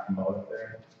is not promoted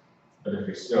there. But if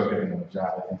you're still giving them a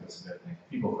job, I think that's a good thing.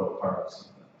 People feel part of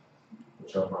something,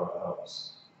 which overall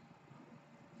helps.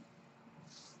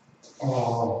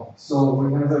 So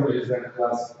we have the reason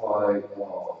classify,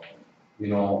 all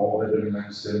the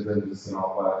dimensions and just, by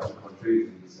actual countries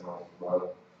and just,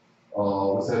 but,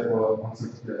 we said for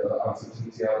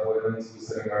uncertainty avoidance, we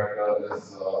said America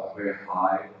is very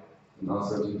high in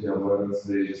uncertainty avoidance.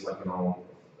 They just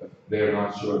if they're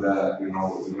not sure that, it's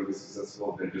going to be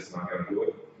successful, they're just not going to do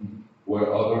it. Mm-hmm.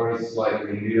 Where others, like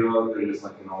India, they're just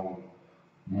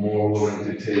more willing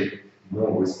to take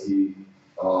more risky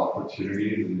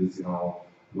opportunities and just, go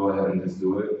ahead and just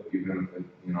do it, even if,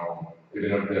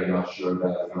 even if they're not sure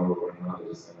that it's going to work or not, they're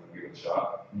just going to give it a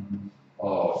shot. Mm-hmm.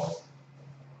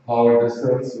 Power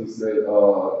distance, we said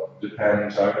Japan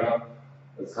and China,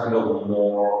 it's kind of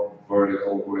more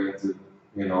vertical oriented,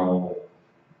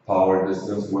 power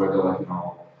distance where they're like,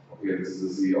 okay, this is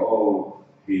the CEO,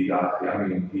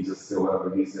 he just said whatever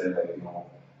he said,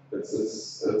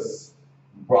 it's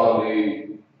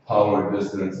probably power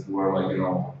distance where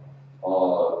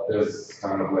there's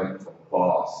kind of like a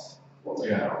boss,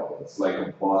 it's like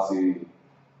a bossy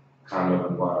kind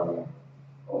of environment.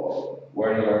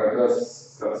 Where in America,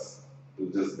 that's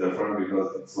just different because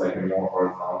it's like more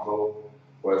horizontal,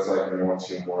 where it's like more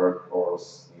teamwork or,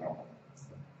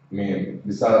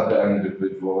 besides the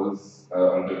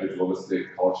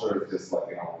individualistic culture, it's just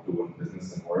like, doing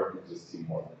business and work, it's just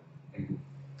teamwork.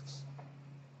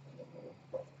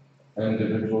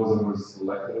 Individualism is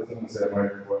collectivism, it's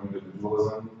American for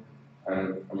individualism,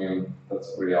 and that's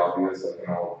pretty obvious,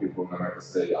 people in America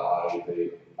say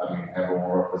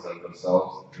everyone represent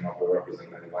themselves, they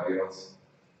represent anybody else.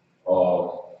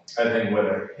 I think with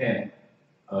a hint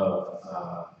of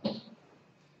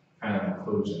kind of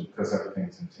inclusion, because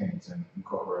everything's in teams and in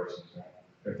corporations, right?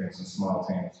 Everything's in small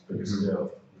teams, but you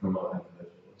still promote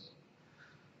individuals.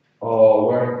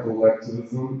 We're in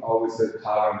collectivism, I always said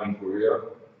Thailand and Korea,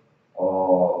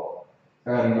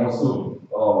 and most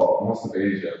of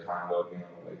Asia, kind of,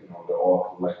 they're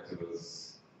all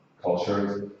collectivist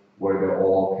cultures where they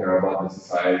all care about the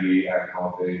society and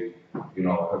how they,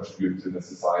 contribute to the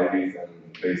societies, and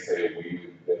they say we,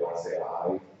 they don't say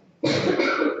I.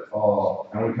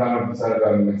 And we kind of decided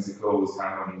that Mexico was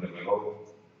kind of in the middle,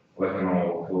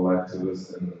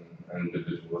 collectivist and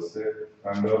individualistic,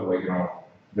 kind of,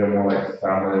 they're more like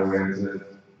family oriented,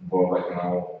 but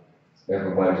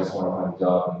everybody just want to find a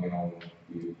job and,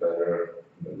 be better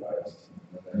in their lives.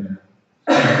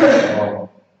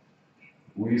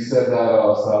 We said that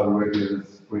Saudi Arabia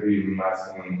is pretty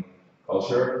masculine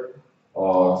culture.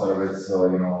 Saudi Arabia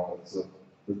is,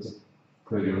 it's a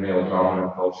pretty male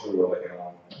dominant culture where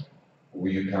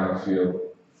we kind of feel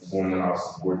women are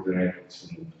subordinate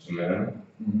to men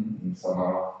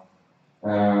somehow.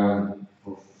 And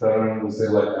for feminine, we say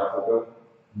like Africa,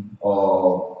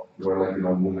 where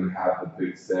women have the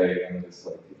big say, and it's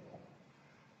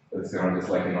it's just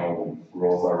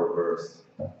roles are reversed.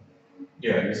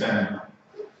 Yeah, you're saying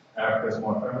Africa's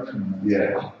more feminine?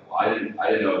 Yeah. Well, I didn't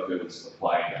know if it was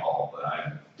applying at all, but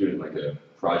I'm doing like a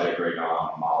project right now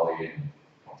on Mali and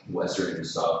Western and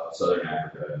Southern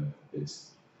Africa, and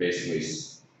it's basically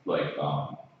like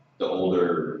the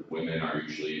older women are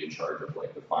usually in charge of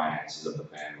like the finances of the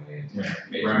family and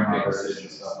making big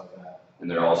decisions, stuff like that. and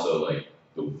they're also like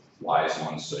the wise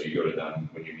ones, so you go to them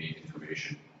when you need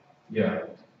information. Yeah.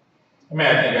 I think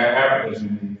Africa is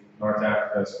unique. North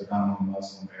Africa is predominantly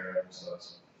Muslim Arab, so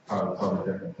it's probably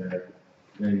totally different there.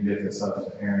 Then you get to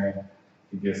Sub-Saharan,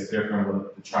 it gets different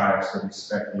with the tribes that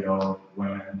respect the old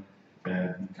women.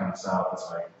 Then you come south, it's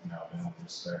like, they don't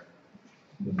respect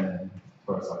the men. Of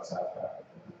course, like South Africa.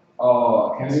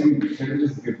 Can you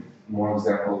just give more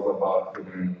examples about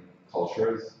different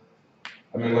cultures?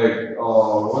 What is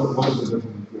the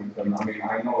difference between them?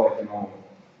 I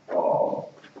know,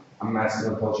 a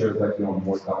masculine culture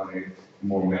is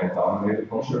more male dominated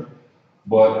culture.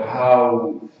 But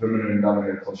how feminine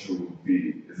dominated culture would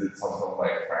be? Is it something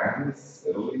like France,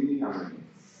 Italy?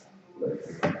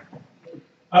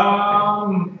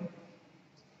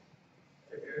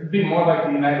 It'd be more like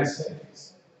the United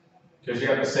States. Because you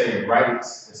have to say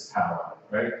rights is power,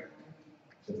 right?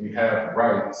 So if you have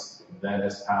rights, that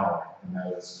is power, and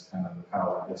that is kind of the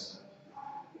power distance.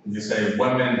 If you say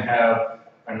women are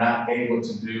not able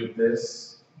to do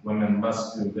this, women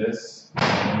must do this,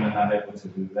 women are not able to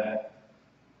do that,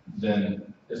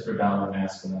 then it's predominantly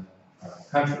masculine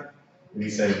country. If you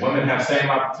say women have same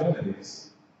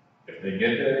opportunities, if they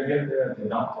get there, they get there. If they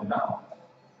don't, they don't.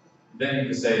 Then you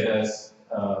can say that's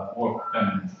more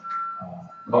feminine.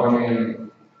 But in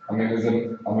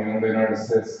the United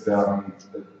States,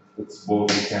 it's both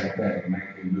the same thing.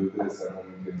 Men can do this and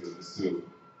women can do this too.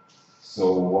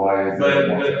 So why is it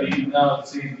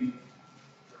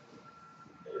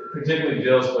particularly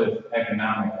deals with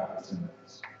economic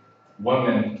opportunities.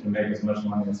 Women can make as much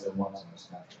money as they want in this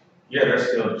country. Yeah, there's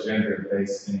still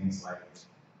gender-based things like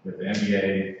with the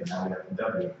NBA, and now we have the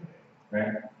WNBA,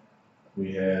 right?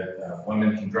 We had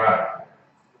women can drive,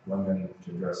 women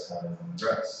can dress how they want to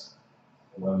dress,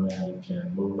 women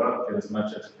can move up, get as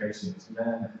much education as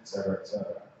men, et cetera, et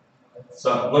cetera.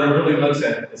 So what it really looks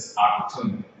at is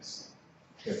opportunities.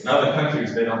 In other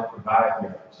countries, they don't provide the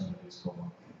opportunities for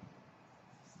women.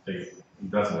 It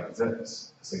doesn't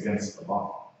exist. It's against the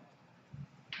law.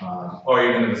 Or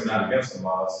even if it's not against the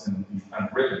law, it's in the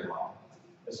unwritten law.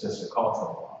 It's just a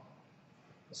cultural law,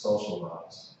 the social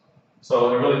laws.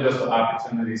 So it really deals with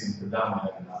opportunities and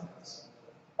predominant economics.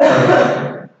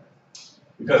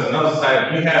 Because in other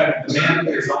society, you have the man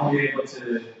is only able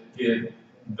to get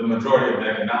the majority of the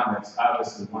economics.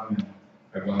 Obviously, women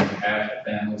are going to have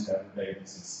families, have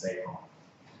babies, and stay home.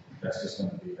 That's just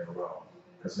going to be their role.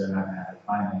 Because they're not going to have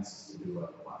finances to do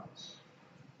otherwise.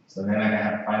 So they're not going to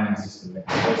have finances to make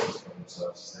choices for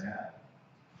themselves to say,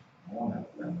 I want to have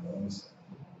a family.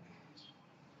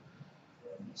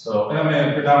 So,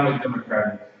 predominantly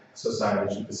democratic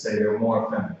societies, you could say they're more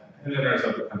feminine. And then there's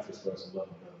other countries where it's a little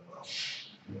bit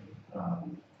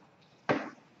of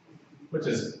which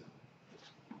is,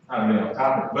 I don't know,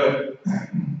 topic, but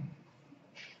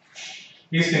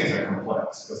these things are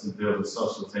complex because they deal with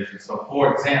socialization. So,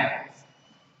 for example,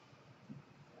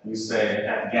 you say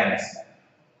Afghanistan,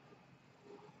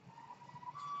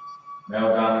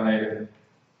 male-dominated,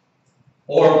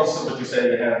 or so would you say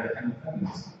they have the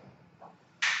independence?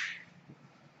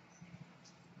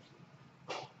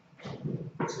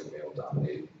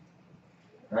 Male-dominated,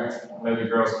 right? Maybe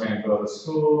girls can't go to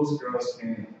schools, girls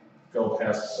can't go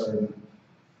past a certain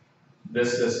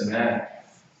this, and that.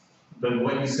 But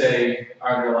when you say,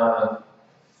 are there a lot of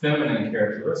feminine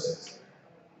characteristics?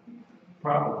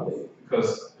 Probably,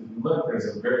 because if you look,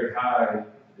 there's a very high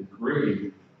degree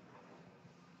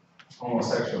of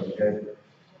homosexual behavior,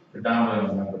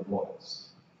 predominantly among the boys.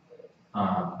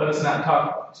 But it's not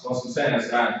talked about. So what I'm saying,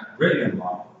 it's not written in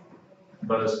law,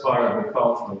 but it's part of the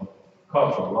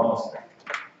cultural laws there.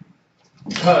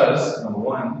 Because, number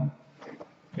one, you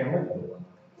can't live with a woman,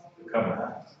 you come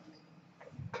out.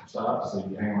 So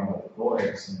obviously, you hang around with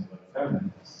boys and with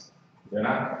feminists, they're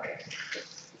not.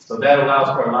 So that allows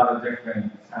for a lot of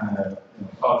different kind of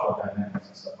cultural dynamics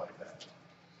and stuff like that.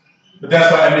 But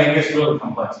that's why it gets really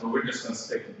complex. But we're just going to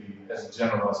stick to be as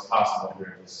general as possible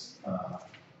here, just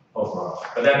overall.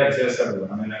 But that exists everywhere.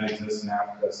 That exists in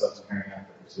Africa, sub-Saharan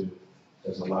Africa too.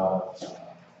 There's a lot of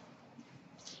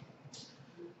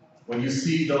when you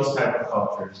see those type of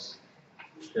cultures,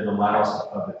 it allows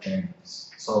for other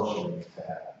things socially to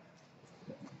happen.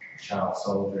 Child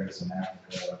soldiers in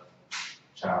Africa,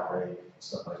 child rape,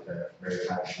 stuff like that, very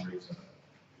high degrees of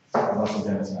it. Once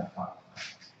again, it's not talked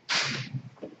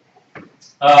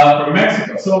about. For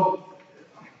Mexico, so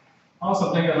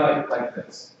also think of like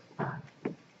this.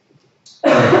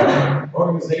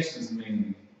 Organizations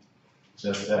mean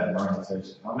just that, an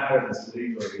organization, no matter if it's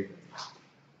legal or illegal.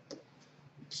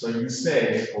 So you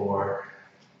say for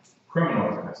criminal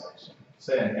organization,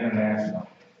 say an international,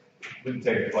 we can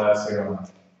take a class here on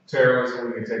terrorism,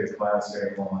 we can take a class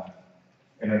here on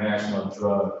international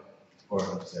drug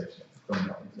organization,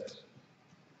 criminal organization.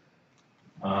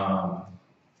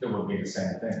 It would be the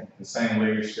same thing. The same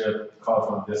leadership,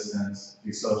 cultural distance,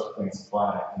 these social things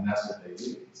apply, and that's what they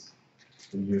use.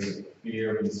 We use it for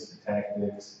fear, we use it for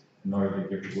tactics, in order to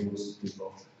give rules to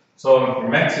people. So for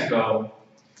Mexico,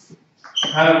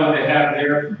 kind of what they have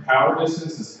there for power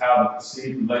distance is how the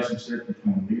perceived relationship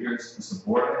between leaders and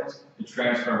subordinates to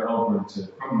transfer over to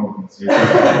criminal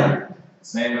organizations.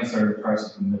 Same in certain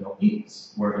parts of the Middle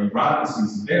East, where Iran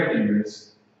sees their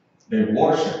leaders, they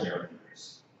worship their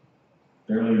leaders.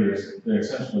 Their leaders, they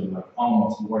essentially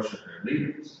almost worship their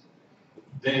leaders.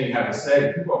 Then you have to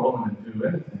say people are willing to do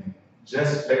anything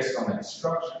just based on that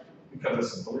structure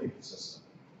because it's a belief system.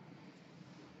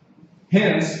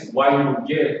 Hence, why you would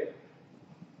get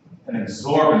an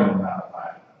exorbitant amount of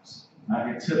items, not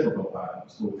your typical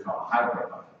items, what we call hyper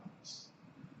items.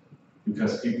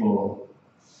 Because people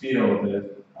feel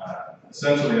that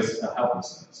essentially it's a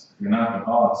helplessness. If you're not the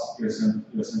boss, you're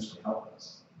essentially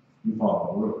helpless. You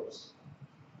follow the rules.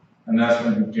 And that's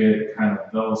when you get kind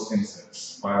of those things that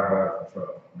spiral out of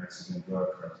control. Mexican drug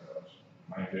cartels,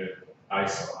 you might get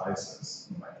ISIS,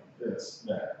 you might get this,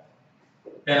 that.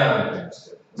 And other things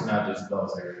too. It's not just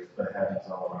those areas, but it happens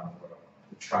all around the world.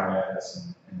 The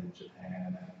triads in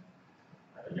Japan,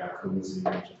 and Yakuza in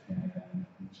Japan, and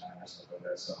China, stuff like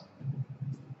that. So,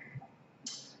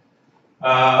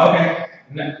 okay,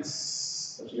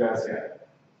 next. What you guys got?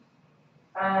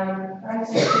 I'm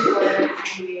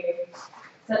just we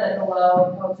said that the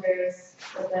low filters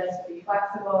with this would be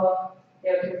flexible.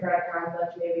 They would confront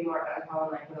conflict, maybe more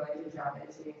uncommon, like willing to jump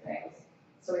into new things.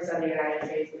 So we said the United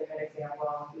States is a good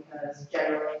example because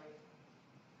generally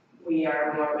we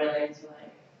are more willing to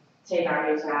like take on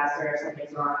new tasks or if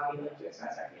something's wrong, we like to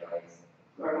express our feelings.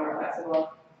 We're more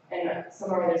flexible. And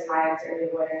somewhere where there's high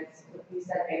uncertainty avoidance, we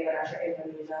said Bangladesh or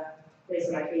Indonesia, based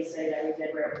on my case study that we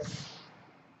did where it was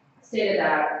stated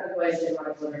that the boys didn't want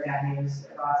to deliver bad news to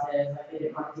their bosses, like they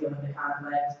didn't want to deal with the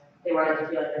conflict. They wanted to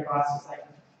feel like their boss was like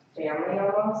family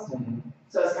almost.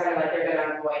 So it's kind of like they're going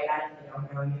to avoid that if they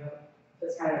don't know you. So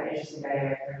it's kind of an interesting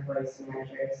dynamic for employees and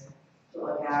managers to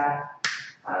look at.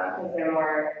 Because they're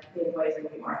more, the employees are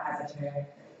going to be more hesitant. And,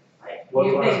 like, What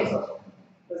new class things. was that?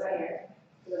 Was that here?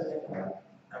 Was that here?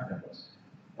 Okay.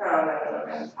 No,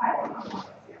 that was I don't know.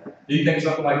 Do you think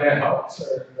something like that helps,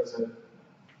 or does it?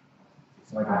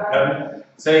 It's like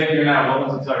say if you're not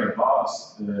willing to tell your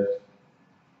boss that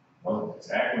what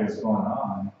exactly is going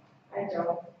on. I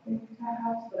don't think that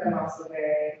helps, but I'm also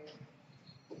very.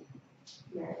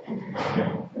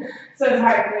 So it's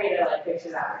hard for me to like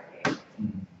picture that working.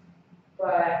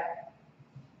 But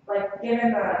like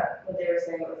given what they were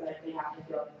saying was like they have to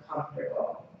feel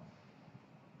comfortable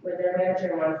with their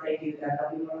manager. Once they do that,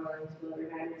 they'll be more willing to deliver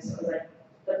guidance. So it was like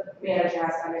the manager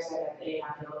has to understand that they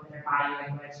have to look at their body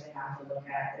language, they have to look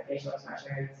at their facial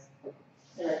expressions,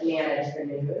 and like manage the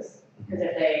news. Because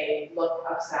if they look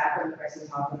upset when the person's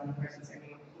talking, then the person's going to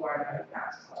be more than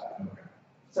not to talk.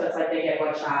 So it's like they get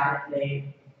one shot if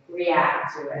they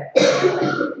react to it. Like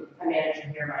a manager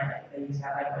here might like if they use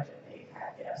that language if they kind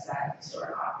of get upset and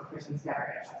storm off, the person's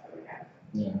never going to trust them again.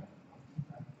 Yeah.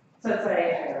 So it's like,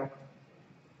 I don't know.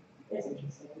 It's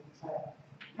interesting. But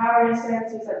power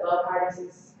distance, we said low power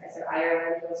distance. I said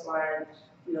Ireland was one.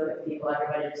 You look at the people,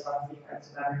 everybody just wants to be friends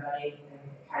with everybody, and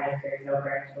it kind of carries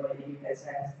over to the way they do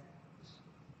business.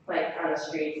 Like on the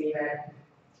streets, even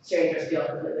strangers feel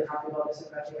completely comfortable just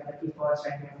approaching other people and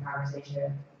striking up a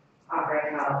conversation,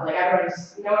 offering help. Like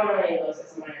no one really looks at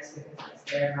someone as because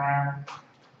it's their environment.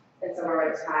 And somewhere where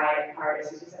it's high power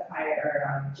distance, we said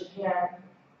Japan.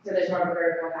 So there's more of a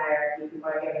vertical hierarchy. People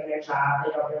are getting their job.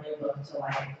 They don't really look to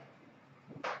like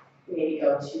maybe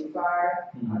go too far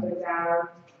up and down.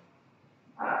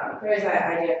 There's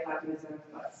that idea of collectivism,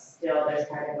 but still there's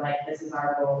kind of like, this is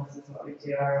our role, this is what we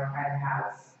do, everyone kind of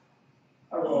has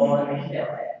a role and they feel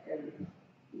it. And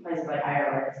places like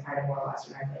Ireland, it's kind of more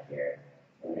westernized like here.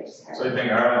 And they just kind So you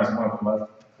think Ireland is more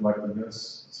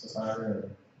collectivist society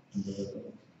or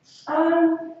individual?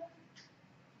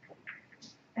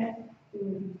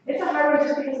 It's a hard one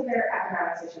just because of their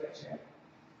economic situation.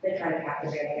 They kind of have to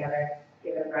band together,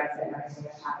 given Brexit and everything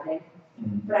that's happening.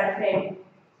 But I think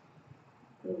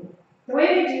the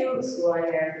way they do schooling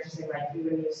there is interesting. Like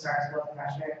when you start school as a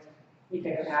freshman, you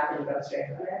pick a path and you go straight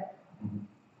from it.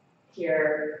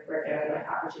 Here, we're given like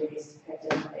opportunities to pick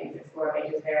different things, explore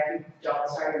majors there. If you don't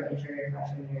start your major your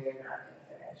freshman year, you're not going to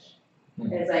finish.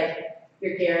 And it's like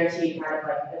you're guaranteed kind of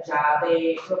like a job.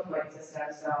 They do a point system,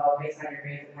 so based on your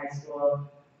grades in high school,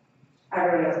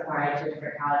 everyone that's applying to a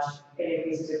different college, it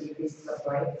increases or decreases the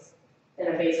points. And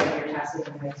then based on your testing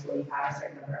in high school, you have a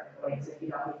certain number of points. If you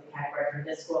don't meet the category for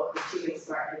this school, because too many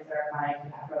smart kids are applying for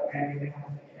that program, you're going to have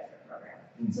to pick a different program.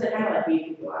 So they kind of like beat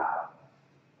people out.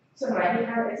 So it might be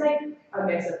kind of, it's like a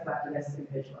mix of collectivist and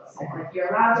individualistic. Like you're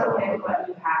allowed to pick, but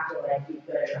you have to like be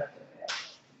good enough to pick.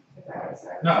 If that makes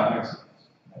sense. No, it makes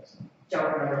sense.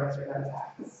 Don't remember what's for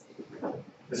tax.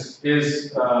 This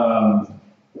is, there's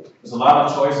a lot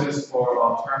of choices for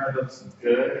alternatives of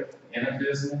good in a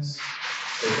business,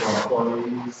 say for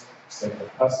employees, say for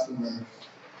customers.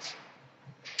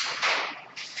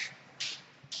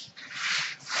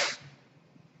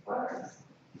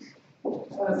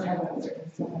 What was kind of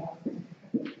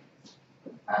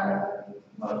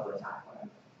what was the top one?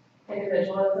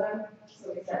 Individualism.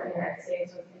 So we said the United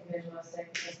States was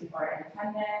individualistic because people are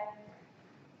independent.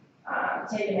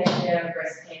 take initiative,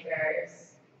 risk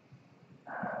takers.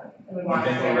 And we want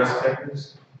You to think say we're risk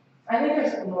takers? I think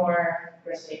there's more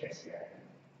risk takers here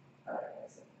than other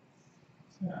places.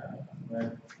 Yeah,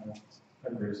 I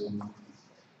agree with you.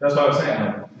 That's what I'm saying,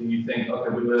 like, do you think, okay,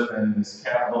 we live in this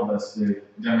capitalistic,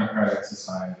 democratic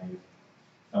society,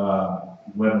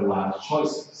 with a lot of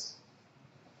choices.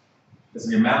 It's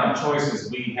the amount of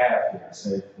choices we have here,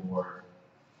 say, for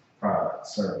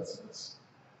products, services,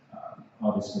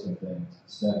 all these different things.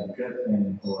 Is that a good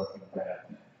thing or a bad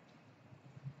thing?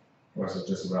 Or is it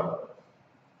just relative?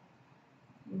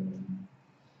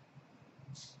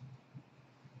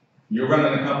 You're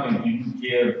running a company, do you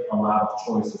give a lot of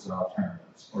choices or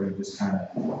alternatives, or you just kind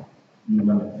of, you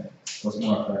limit things? What's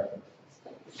more effective?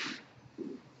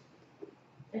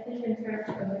 I think in terms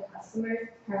of the customers,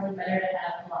 it's probably better to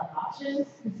have a lot of options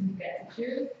because you get to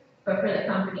choose. But for the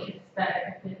company, it's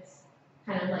better if it's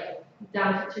kind of like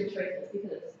down to two choices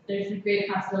because there's a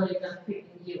greater possibility of them picking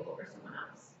you over someone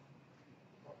else.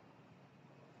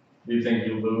 Do you think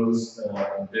you lose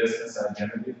business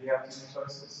identity if you have too many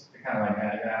choices? You're kind of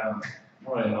like, I don't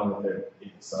really know what they're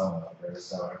even selling up there,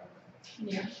 so.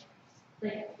 Yeah.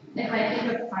 Like, if I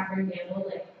think of Procter & Gamble,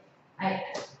 like,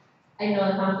 I know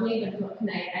the company, but what can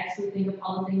I actually think of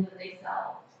all the things that they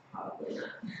sell? Probably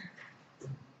not.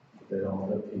 They don't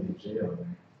put P&G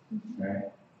on there,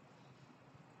 right?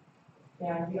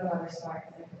 Yeah, we don't have a smart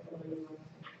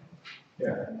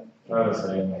Yeah. I was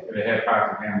saying, like, if they had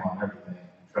Procter & Gamble on everything,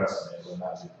 trust me, it would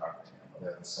not be Procter & Gamble. They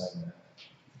have a segment,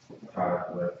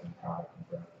 product width and product and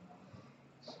breadth.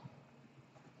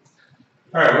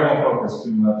 All right, we won't focus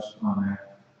too much on that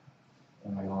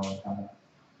in a long time.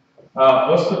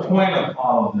 What's the point of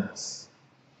all of this?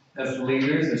 As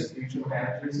leaders, as future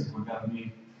managers, if we're going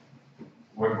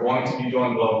to be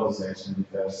doing globalization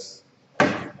because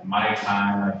in my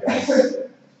time, I guess,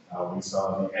 we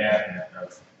saw the advent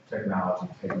of technology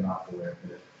taking off the way it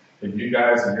did. If you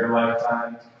guys in your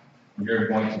lifetime, you're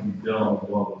going to be building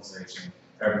globalization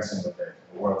every single day.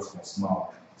 The world's getting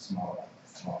smaller, smaller,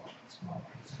 smaller, smaller,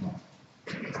 smaller,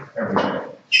 every day.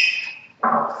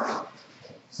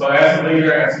 So as a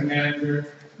leader, as a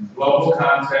manager, in global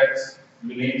context,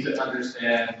 you need to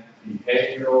understand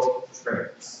behavioral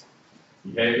traits.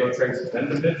 Behavioral traits of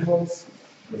individuals,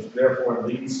 which therefore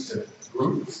leads to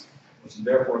groups, which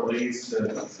therefore leads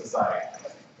to society.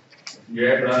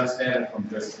 You're able to understand it from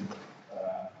just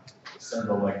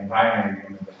simple like binary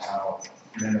unit of how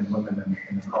men and women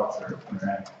in the culture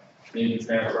interact. Then you can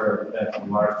transfer that to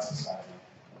large society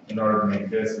in order to make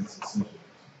business decisions.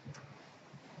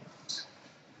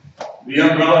 The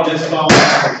umbrella just falls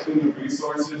under human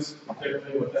resources,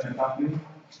 particularly within a company.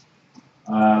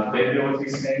 They deal with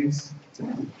these things.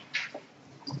 In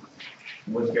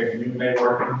which case, you may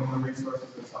work in human resources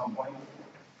at some point.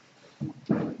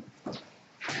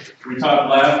 We talked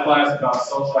last class about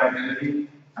social identity,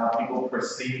 how people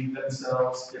perceive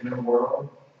themselves in the world,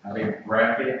 how they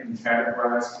bracket and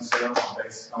categorize themselves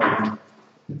based on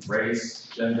race,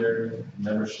 gender,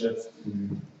 memberships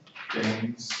to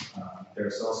things, their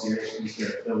associations,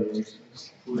 their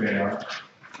affiliations, who they are.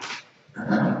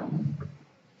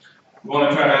 We want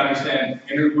to try to understand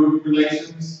intergroup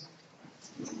relations,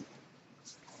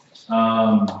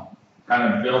 kind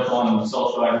of built on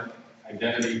social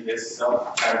identity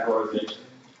itself, categorization.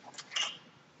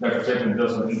 That particularly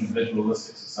deals with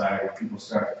individualistic society. People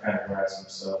start to categorize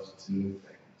themselves into new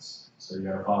things. So you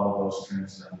got to follow those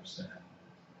trends to understand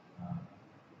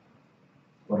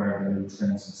what are the new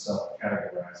trends in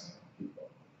self-categorizing people.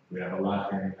 We have a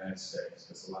lot here in the United States.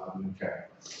 There's a lot of new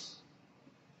categories.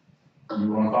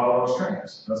 You want to follow those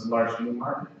trends. That's a large new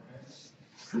market. Right?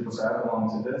 People say, I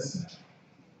belong to this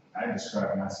now. I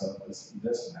describe myself as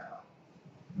this now.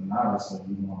 And obviously,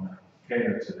 we want to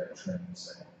cater to that trend and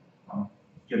say, I'm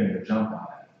getting a jump on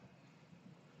it.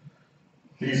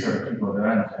 These are people that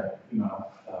I'm,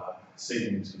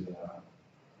 seeking to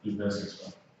do business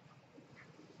with.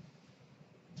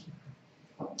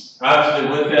 Obviously,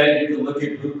 with that, you can look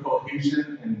at group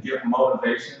cohesion and give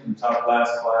motivation. We talked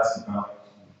last class about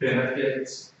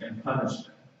benefits and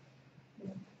punishment.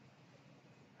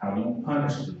 How do you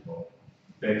punish people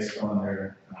based on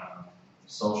their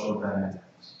social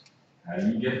dynamics? How do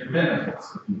you give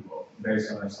benefits to people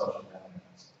based on their social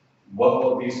dynamics? What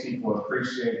will these people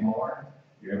appreciate more?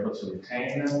 You're able to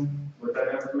retain them with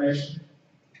that information.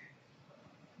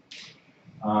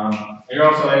 You're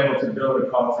also able to build a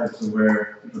culture to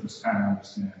where people just kind of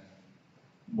understand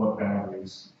what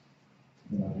boundaries,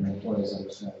 your employees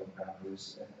understand what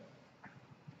boundaries they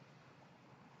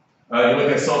have. You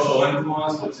look at social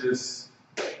influence, which is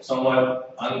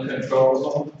somewhat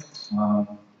uncontrollable,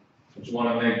 but you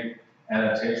want to make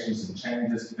adaptations and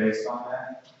changes based on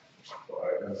that.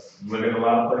 Look at a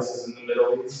lot of places in the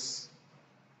Middle East.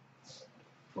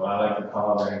 What I like to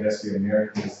call, I guess, the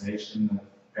Americanization of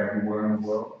everywhere in the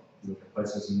world. Look at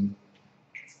places in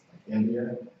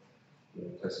India,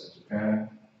 look at places in Japan.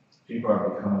 People are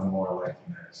becoming more like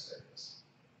the United States.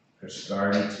 They're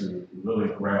starting to really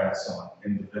grasp on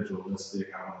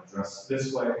individualistic, I want to dress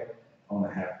this way, I want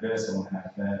to have this, I want to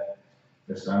have that.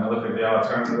 They're starting to look at the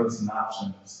alternatives and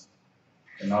options,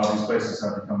 and all these places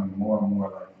are becoming more and more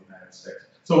like the United States.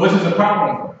 So which is a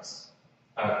problem for us,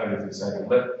 I guess it's second,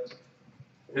 but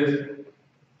it's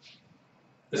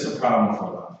a problem for a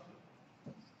lot of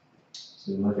people.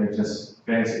 So you look at just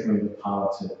basically the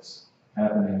politics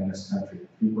happening in this country.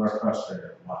 People are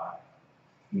frustrated. Why?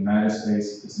 The United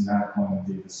States is not going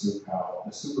to be the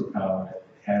superpower that it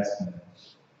has been,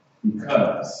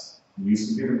 because it used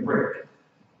to be the BRIC,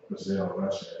 Brazil,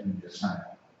 Russia, India,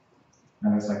 China.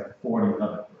 Now it's like 40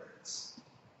 other BRICs,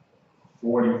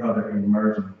 40 other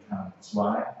emerging economies.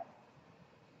 Why?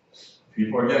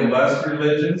 People are getting less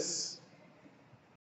religious.